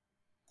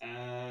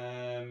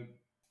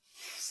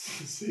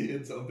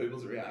 Seeing some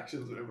people's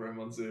reactions whenever I'm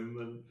on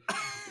Zoom,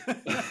 and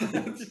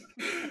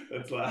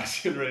it's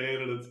lashing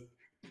rain, and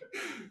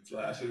it's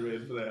lashing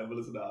rain for them, but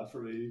it's not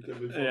for me. It can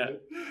be Yeah.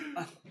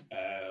 funny.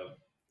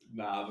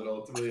 But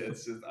ultimately,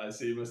 it's just I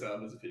see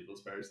myself as a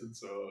people's person,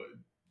 so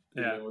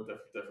Yeah. dealing with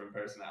different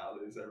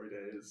personalities every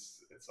day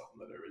it's something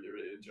that I really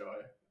really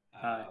enjoy.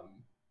 Aye.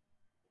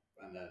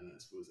 And then I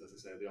suppose, as I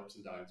say, the ups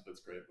and downs, but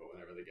it's great. But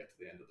whenever they get to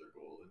the end of their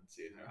goal and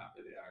seeing how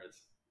happy they are,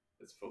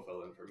 it's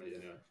fulfilling for me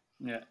anyway.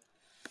 Yeah.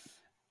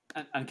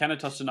 And kind of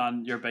touching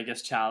on your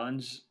biggest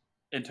challenge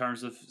in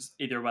terms of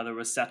either whether it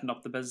was setting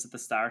up the business at the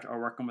start or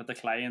working with the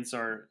clients,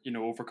 or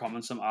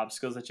overcoming some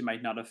obstacles that you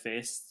might not have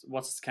faced.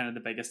 What's kind of the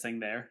biggest thing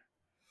there?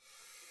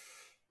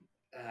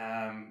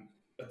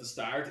 At the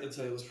start, I'd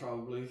say it was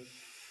probably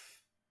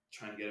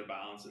trying to get a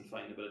balance and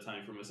find a bit of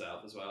time for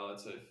myself as well. I'd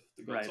say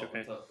the guts Right.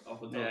 Okay.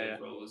 up until Yeah.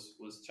 April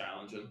was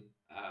challenging.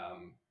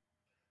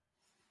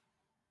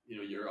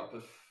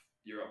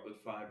 You're up at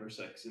 5 or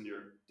 6 and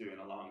you're doing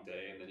a long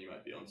day, and then you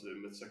might be on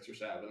Zoom at 6 or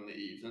 7 in the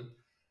evening,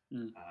 Yeah.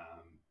 Mm.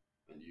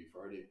 and you've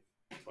already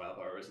 12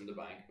 hours in the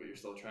bank, but you're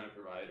still trying to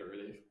provide a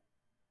really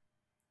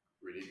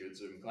good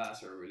Zoom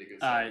class or a really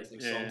good Aye. service.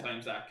 Like, Yeah.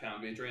 sometimes that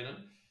can be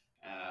draining.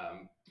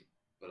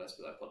 But I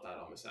suppose I put that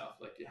on myself.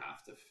 Like, you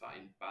have to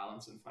find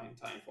balance and find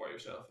time for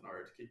yourself in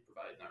order to keep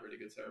providing that really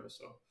good service.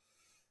 So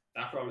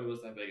that probably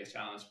was the biggest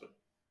challenge, but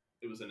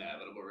it was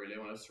inevitable really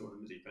when I was thrown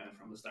in the deep end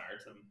from the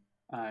start, and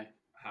Aye.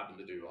 having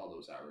to do all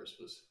those hours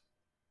was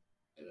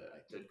I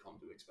did come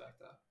to expect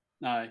that.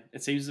 Aye.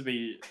 It seems to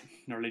be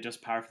nearly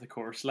just par for the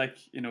course. Like,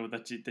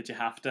 that you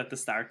have to at the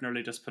start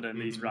nearly just put in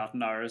these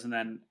rotten hours, and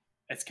then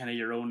it's kind of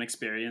your own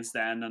experience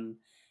then,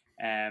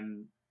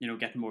 and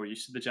getting more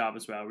used to the job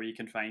as well, where you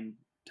can find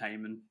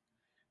time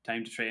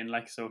to train,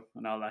 like, so,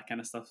 and all that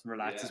kind of stuff, and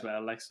relax as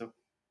well, like, so.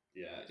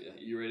 Yeah,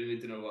 you really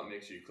need to know what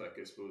makes you click,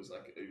 I suppose.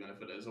 Like, even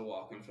if it is a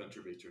walk in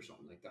Fincher Beach or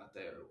something like that,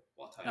 there,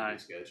 what time do you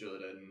schedule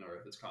it in, or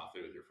if it's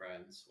coffee with your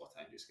friends, what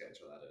time do you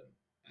schedule that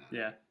in?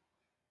 Yeah.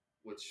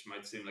 Which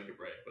might seem like a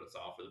break, but it's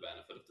all for the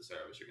benefit of the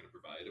service you're going to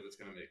provide. If it's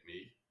going to make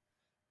me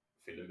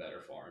feeling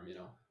better for him,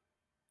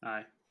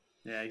 Aye.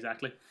 Yeah,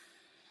 exactly.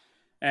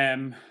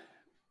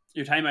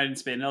 Your time out in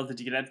Spain,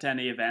 did you get into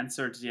any events,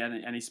 or did you have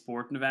any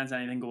sporting events,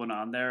 anything going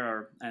on there,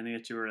 or anything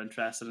that you were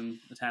interested in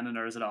attending,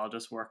 or is it all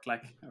just work,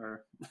 like,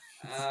 or?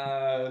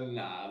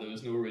 Nah, there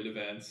was no real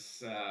events.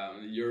 The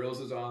Euros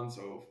was on,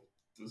 so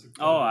there was a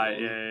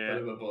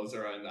bit of a buzz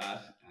around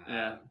that.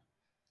 Yeah.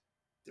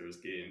 There was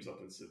games up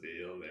in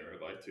Seville. They were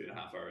about 2.5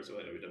 hours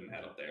away. We didn't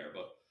head up there,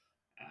 but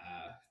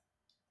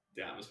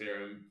the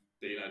atmosphere and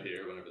being out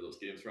here whenever those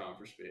games were on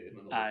for Spain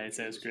and It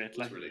sounds great.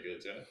 was really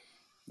good.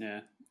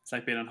 Yeah, it's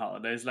like being on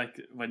holidays. Like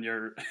when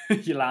you're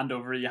you land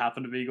over, you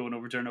happen to be going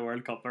over during a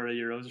World Cup or a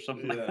Euros or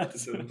something. Yeah, like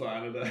that. didn't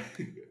plan it.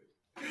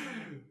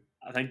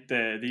 I think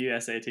the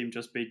USA team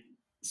just beat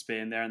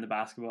Spain there in the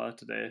basketball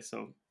today,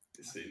 so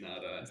seen that.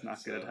 it's not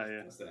so good. How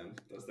you? That's them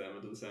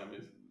into the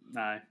semis.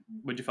 Nah,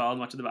 would you follow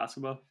much of the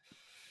basketball?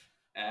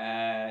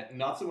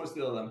 Not so much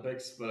the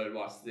Olympics, but I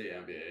watched the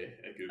NBA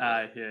a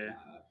good bit.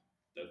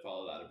 Did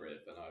follow that a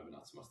bit, but no,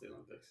 not so much the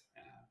Olympics.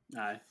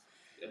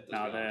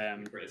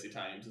 Crazy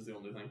times is the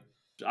only thing.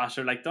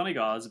 Sure, like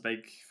Donegal is a big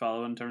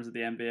follow in terms of the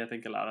NBA. I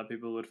think a lot of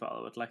people would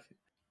follow it. Like,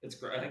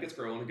 I think it's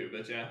growing a good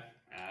bit, yeah.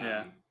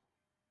 Yeah.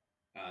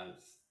 And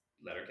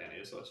Letterkenny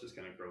as such is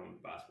kind of grown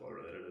basketball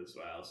related as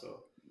well.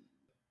 So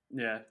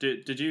Yeah.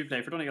 Did you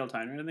play for Donegal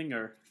Town or anything,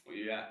 or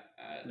Yeah,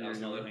 that was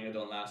another thing I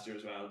done last year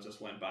as well.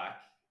 Just went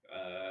back,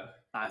 and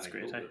that's then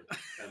great. Hey? COVID,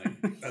 and then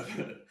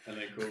and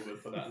then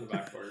COVID put that in the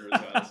back burner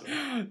as well. So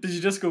Did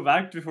you just go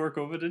back before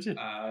COVID? Did you?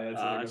 I had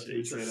to Ah, like got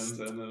 2 trainings Jesus.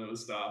 and then it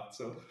was stopped.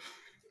 So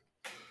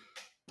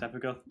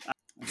Typical.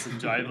 It's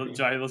enjoyable,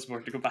 enjoyable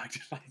sport to go back to.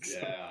 Like so.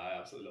 yeah, I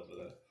absolutely love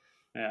it.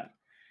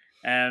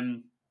 Yeah.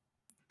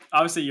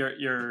 Obviously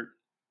you're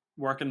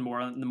working more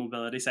on the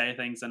mobility side of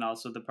things and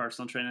also the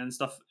personal training and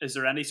stuff. Is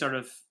there any sort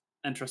of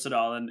interest at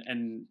all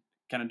in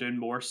kind of doing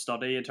more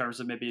study in terms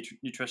of maybe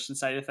nutrition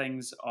side of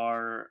things,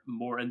 or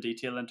more in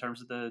detail in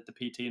terms of the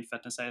PT and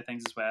fitness side of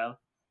things as well?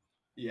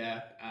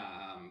 Yeah,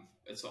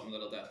 it's something that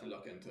I'll definitely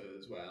look into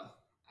as well.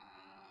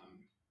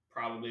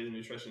 Probably the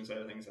nutrition side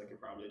of things I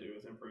could probably do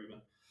with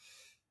improvement.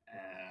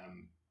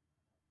 Um,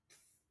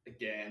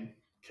 Again,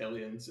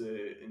 Killian's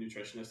a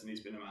nutritionist and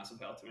he's been a massive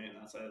help to me in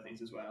that side of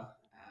things as well.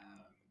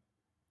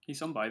 He's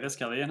some by this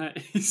Kelly, isn't it?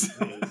 He's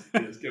He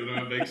is giving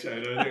him a big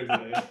shout out here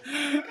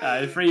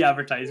today. Free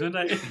advertisement.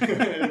 That's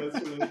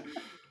right.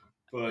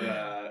 But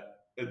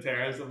in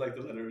terms of like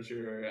the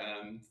literature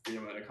and the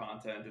amount of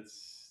content,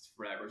 it's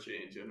forever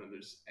changing, and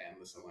there's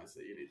endless amounts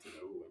that you need to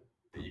know and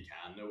that you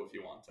can know if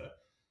you want to.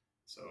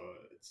 So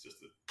it's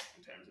just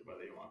in terms of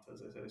whether you want to,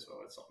 as I say.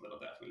 So it's something that I'll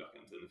definitely look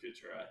into in the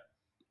future.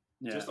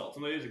 Yeah. Just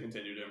ultimately to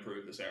continue to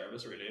improve the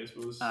service, really, I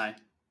suppose. Aye.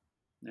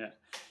 Yeah.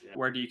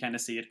 Where do you kind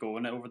of see it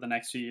going over the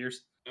next few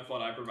years? If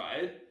what I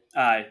provide.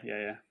 Aye.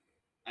 Yeah.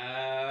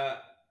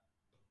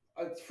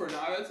 For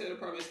now, I'd say it'll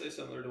probably stay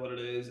similar to what it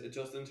is. It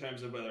just in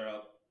terms of whether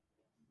I'll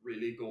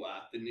really go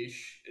at the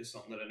niche is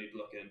something that I need to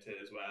look into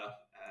as well.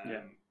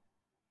 Yeah.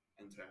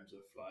 In terms of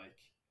like,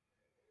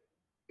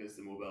 is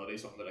the mobility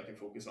something that I can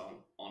focus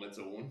on its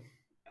own?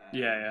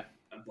 Yeah.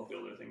 And put the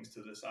other things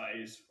to the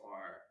side,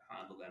 or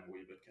handle them a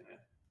wee bit kind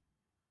of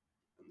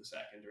in the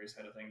secondary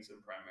side of things and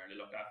primarily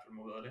look after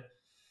mobility.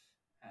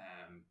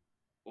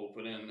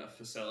 Opening a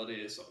facility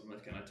is something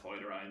I've kind of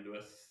toyed around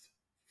with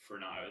for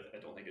now.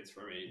 I don't think it's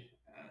for me.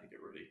 I think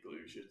it really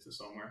glues you to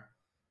somewhere.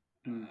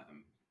 And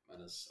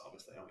it's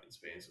obviously I'm in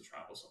Spain, so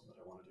travel is something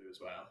that I want to do as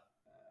well.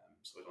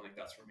 So I don't think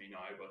that's for me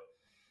now, but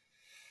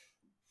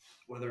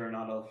whether or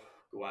not I'll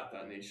go at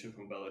that niche of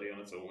mobility on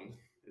its own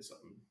is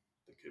something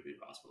that could be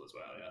possible as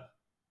well.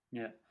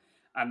 Yeah.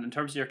 And in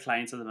terms of your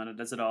clients at the minute,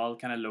 is it all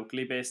kind of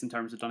locally based in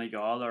terms of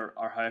Donegal,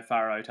 or how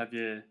far out have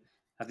you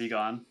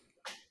gone?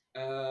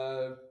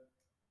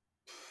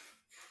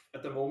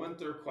 At the moment,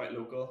 they're quite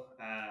local.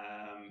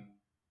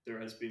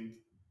 There has been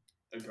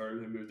a girl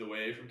who moved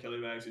away from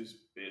Killybegs who's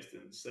based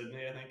in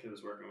Sydney, I think. I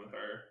was working with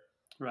her.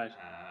 Right.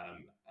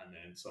 And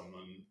then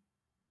someone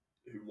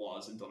who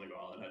was in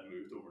Donegal and had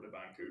moved over to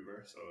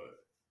Vancouver. So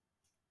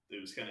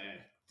it was kind of,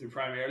 they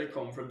primarily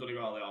come from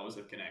Donegal. They always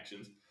have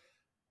connections.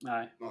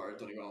 Aye. Or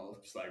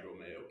Donegal, Sligo,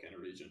 Mayo kind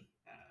of region.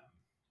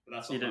 But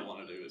that's something I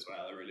want to do as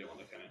well. I really want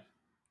to kind of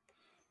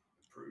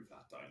improve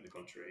that down the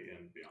country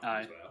and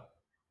beyond as well.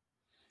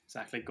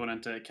 Exactly, going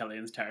into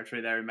Killian's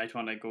territory there, you might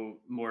want to go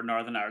more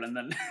Northern Ireland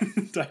than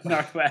down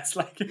Northwest.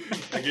 Like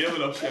I gave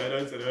enough shout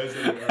outs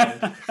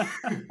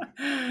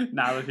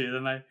now a few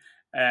of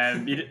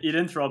them. You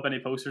didn't throw up any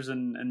posters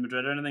in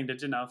Madrid or anything,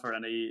 did you? Now for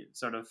any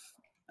sort of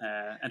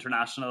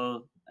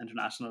international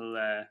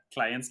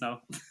clients? No.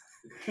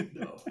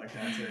 No, I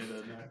can't say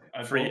that. No.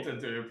 I've bumped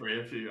into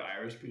a few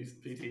Irish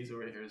PTs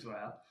over here as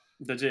well.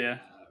 Did you?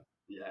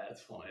 Yeah,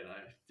 it's funny now.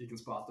 You can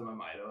spot them a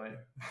mile away.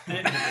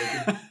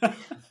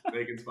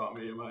 They can spot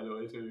me a mile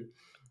away too.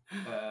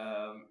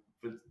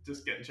 But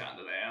just getting chatting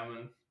to them,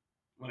 and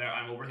when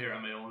I'm over here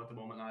on my own at the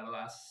moment now, the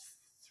last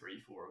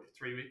 3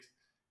 weeks.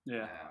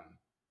 Yeah.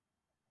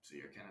 So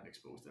you're kind of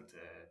exposed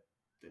into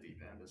the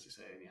deep end, as you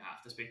say, and you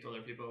have to speak to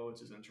other people,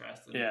 which is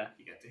interesting. Yeah.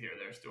 You get to hear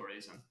their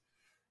stories, and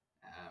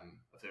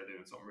if they're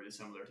doing something really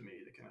similar to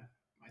me, they kind of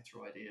might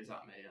throw ideas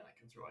at me, and I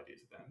can throw ideas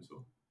at them.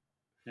 So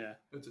yeah,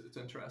 it's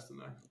interesting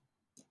there.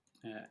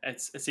 Yeah, it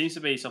seems to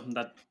be something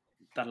that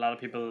a lot of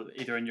people,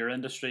 either in your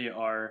industry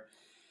or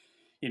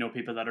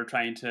people that are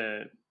trying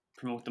to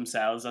promote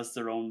themselves as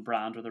their own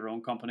brand or their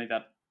own company,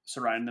 that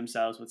surround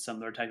themselves with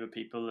similar type of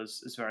people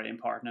is very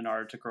important in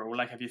order to grow.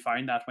 Like, have you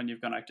found that when you've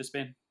gone out to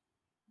Spain?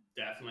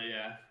 Definitely,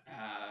 yeah.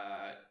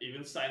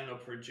 Even signing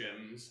up for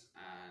gyms,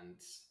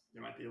 and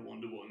there might be a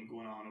 1-to-1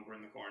 going on over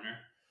in the corner.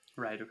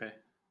 Right. Okay.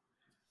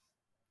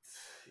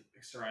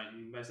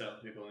 Surrounding myself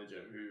with people in the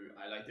gym who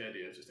I like the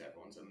idea of just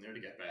everyone's in there to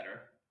get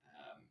better.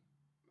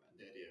 And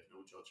the idea of no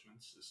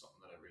judgments is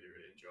something that I really,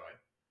 really enjoy.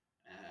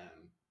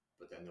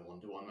 But then the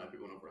 1-to-1 might be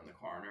going over in the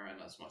corner,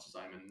 and as much as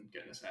I'm in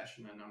getting a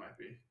session, and I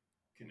might be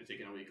kind of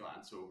taking a wee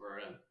glance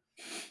over, and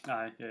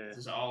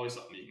there's always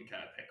something you can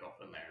kind of pick up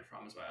and learn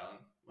from as well.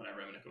 And whenever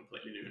I'm in a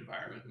completely new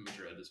environment in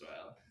Madrid as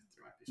well,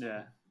 there might be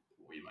something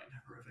we might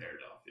never have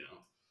heard of,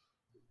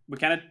 We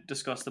kind of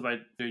discussed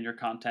about doing your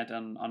content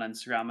on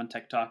Instagram and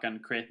TikTok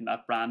and creating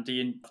that brand. Do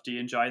you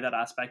enjoy that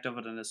aspect of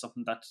it, and is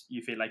something that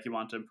you feel like you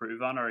want to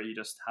improve on, or are you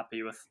just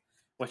happy with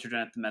what you're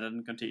doing at the minute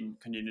and continue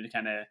to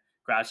kind of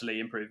gradually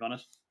improve on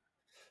it?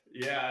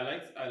 Yeah,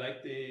 I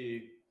like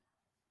the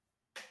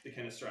the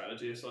kind of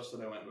strategy as such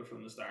that I went with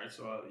from the start.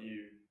 So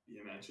you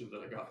mentioned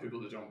that I got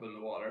people to jump in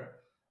the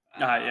water.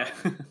 Yeah.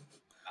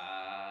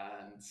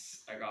 And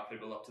I got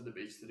people up to the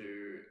beach to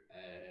do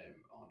a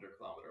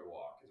 100-kilometer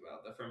walk as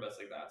well, different bits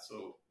like that.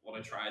 So what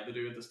I tried to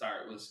do at the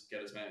start was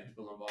get as many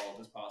people involved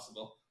as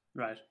possible.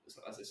 Right.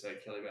 So, as I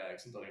said,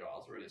 Killybegs and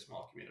Donegal is a really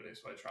small community,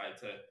 so I tried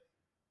to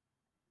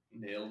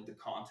nail the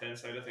content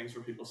side of things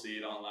where people see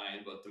it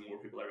online, but the more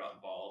people I got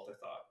involved, I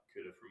thought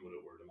could have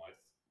promoted word of mouth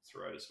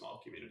throughout a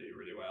small community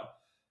really well.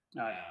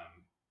 Aye.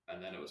 And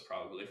then it was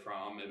probably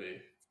from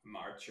maybe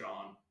March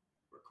on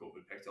where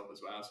COVID picked up as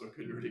well, so I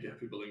couldn't really get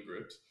people in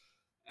groups.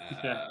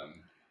 Yeah.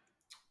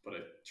 But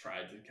I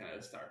tried to kind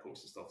of start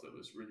posting stuff that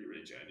was really,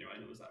 really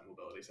genuine. It was that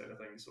mobility side of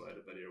things. So I had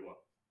a video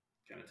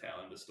kind of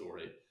telling the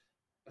story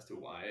as to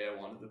why I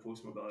wanted to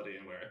post mobility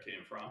and where it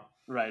came from.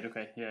 Right.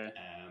 Okay. Yeah.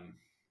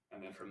 And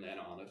then from then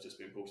on, I've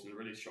just been posting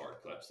really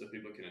short clips that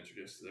people can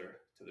introduce to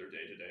their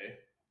day to day.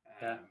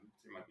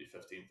 There might be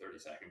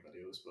 15-30-second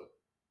videos, but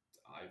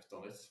I've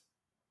done it.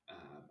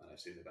 And I've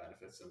seen the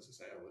benefits. And as I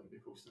say, I wouldn't be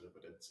posting it if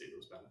I didn't see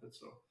those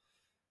benefits. So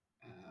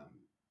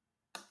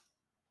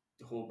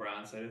the whole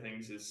brand side of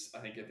things is, I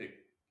think if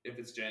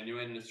it's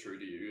genuine and it's true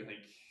to you, I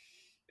think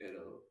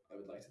I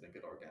would like to think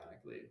it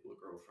organically will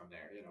grow from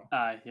there, you know.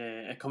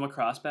 Yeah, it come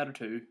across better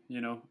too,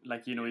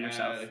 like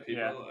yourself. Like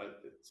people,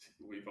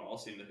 we've all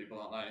seen the people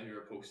online who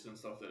are posting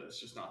stuff that it's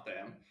just not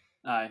them.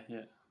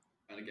 Yeah.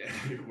 And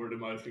again, word of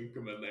mouth can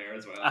come in there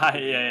as well.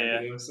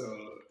 Yeah. So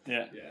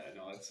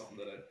no, it's something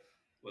that I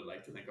would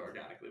like to think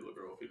organically will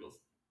grow if people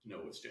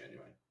know it's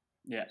genuine.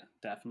 Yeah,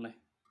 definitely.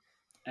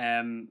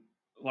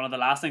 One of the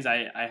last things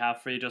I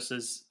have for you just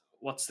is,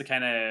 what's the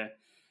kind of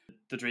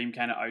the dream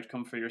kind of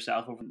outcome for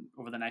yourself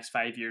over the next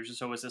 5 years or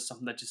so? Is this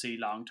something that you see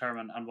long term,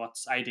 and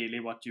what's ideally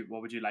what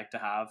would you like to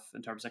have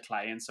in terms of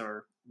clients,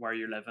 or where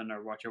you're living,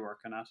 or what you're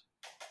working at?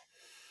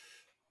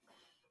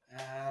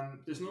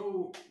 There's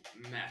no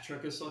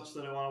metric as such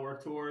that I want to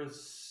work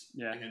towards.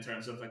 Yeah. In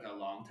terms of like a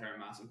long term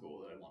massive goal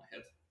that I want to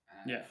hit.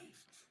 Yeah.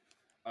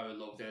 I would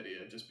love the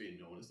idea of just being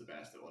known as the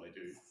best at what I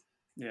do.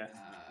 Yeah.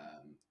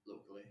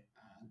 Locally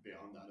and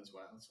beyond that as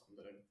well. It's something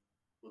that I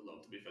would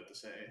love to be fit to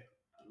say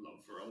and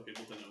love for other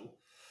people to know.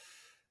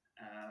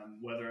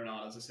 Whether or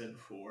not, as I said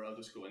before, I'll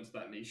just go into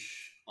that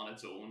niche on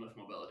its own if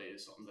mobility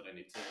is something that I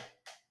need to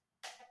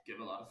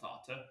give a lot of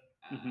thought to.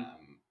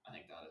 I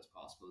think that is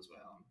possible as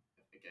well. And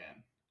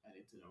again, I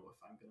need to know if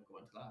I'm going to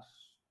go into that,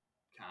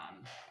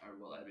 or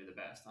will I be the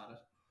best at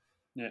it?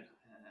 Yeah.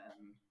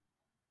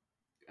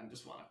 And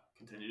just want to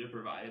continue to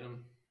provide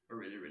a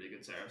really, really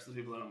good service to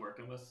people that I'm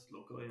working with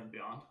locally and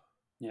beyond.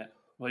 Yeah.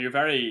 Well,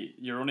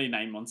 you're only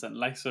 9 months in,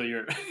 like, so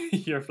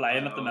you're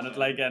flying at the minute,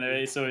 like,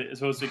 anyway. So I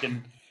suppose you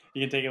can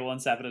take it one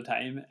step at a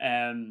time.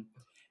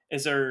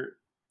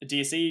 Do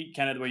you see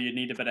kind of where you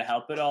need a bit of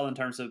help at all in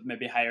terms of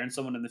maybe hiring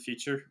someone in the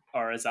future,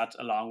 or is that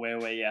a long way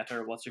away yet,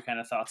 or what's your kind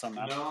of thoughts on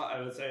that? No,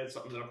 I would say it's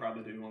something that I'll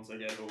probably do once I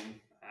get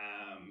home.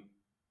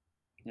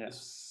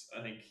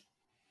 I think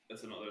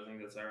it's another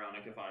thing that's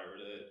ironic. If I were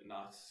to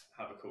not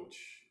have a coach,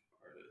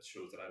 or it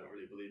shows that I don't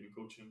really believe in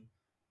coaching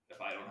if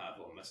I don't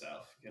have one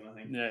myself, kind of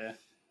thing. Yeah.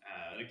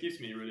 And it keeps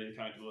me really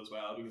accountable as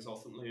well, because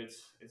ultimately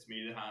it's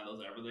me that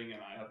handles everything,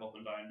 and I have up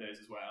and down days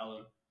as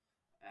well. And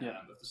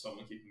if there's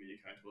someone keeping me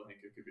accountable, I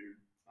think it could be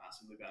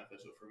massively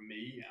beneficial for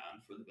me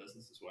and for the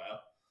business as well.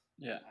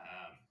 Yeah.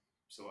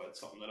 So it's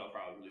something that I'll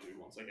probably do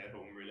once I get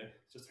home. Really,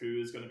 just who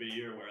is going to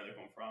be or where they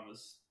come from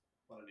is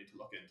what I need to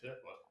look into.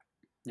 But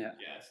yeah,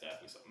 it's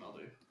definitely something I'll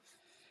do.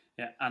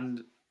 Yeah,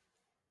 and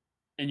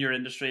in your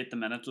industry at the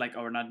minute, like,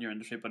 or not in your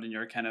industry, but in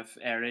your kind of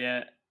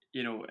area,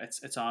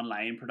 it's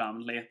online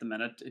predominantly at the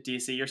minute. Do you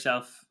see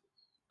yourself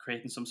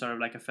creating some sort of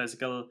like a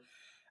physical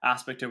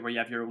aspect of where you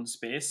have your own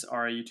space,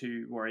 or are you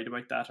too worried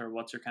about that, or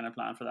what's your kind of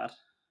plan for that?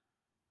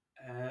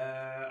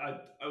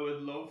 I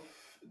would love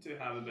to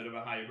have a bit of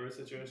a hybrid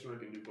situation where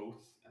I can do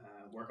both,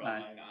 work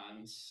online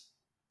and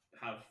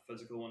have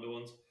physical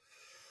one-to-ones.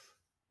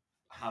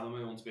 Having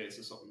my own space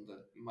is something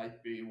that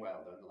might be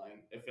well down the line.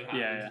 If it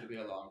happens to be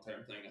a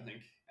long-term thing, I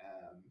think.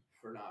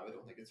 For now, I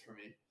don't think it's for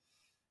me.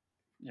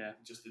 Yeah.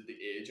 Just at the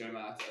age I'm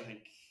at, I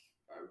think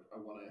I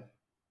want to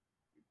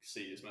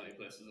see as many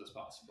places as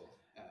possible.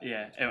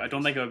 I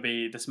don't think it would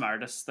be the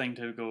smartest thing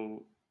to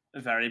go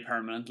very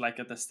permanent, like,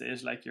 at this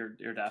stage. Like, you're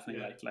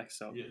definitely like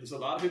so. Yeah, there's a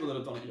lot of people that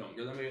have done it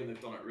younger than me, and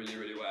they've done it really,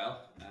 really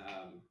well.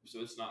 So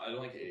it's not. I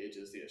don't think age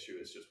is the issue.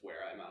 It's just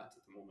where I'm at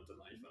the moment in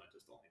life, and I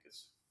just don't think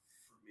it's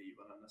for me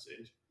when I'm this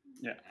age.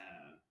 Yeah.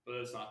 But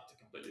it's not to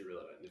completely rule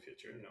it out in the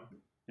future,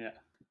 Yeah.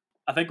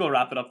 I think we'll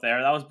wrap it up there.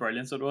 That was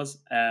brilliant. So it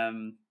was.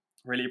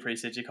 Really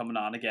appreciate you coming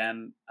on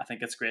again. I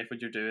think it's great what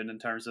you're doing in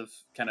terms of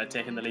kind of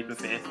taking the leap of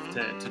faith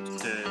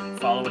to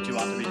follow what you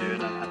want to be doing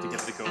and to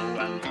give it a go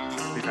and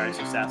be very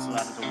successful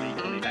at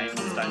it only 9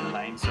 months down the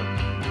line. So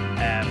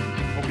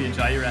hope you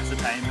enjoy your rest of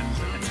the time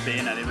in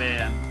Spain anyway,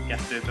 and get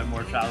to do a bit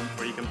more traveling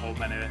before you come home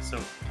anyway. So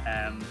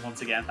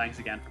once again, thanks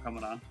again for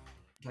coming on.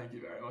 Thank you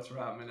very much for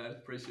having me, Ned.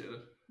 Appreciate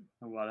it.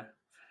 No bother.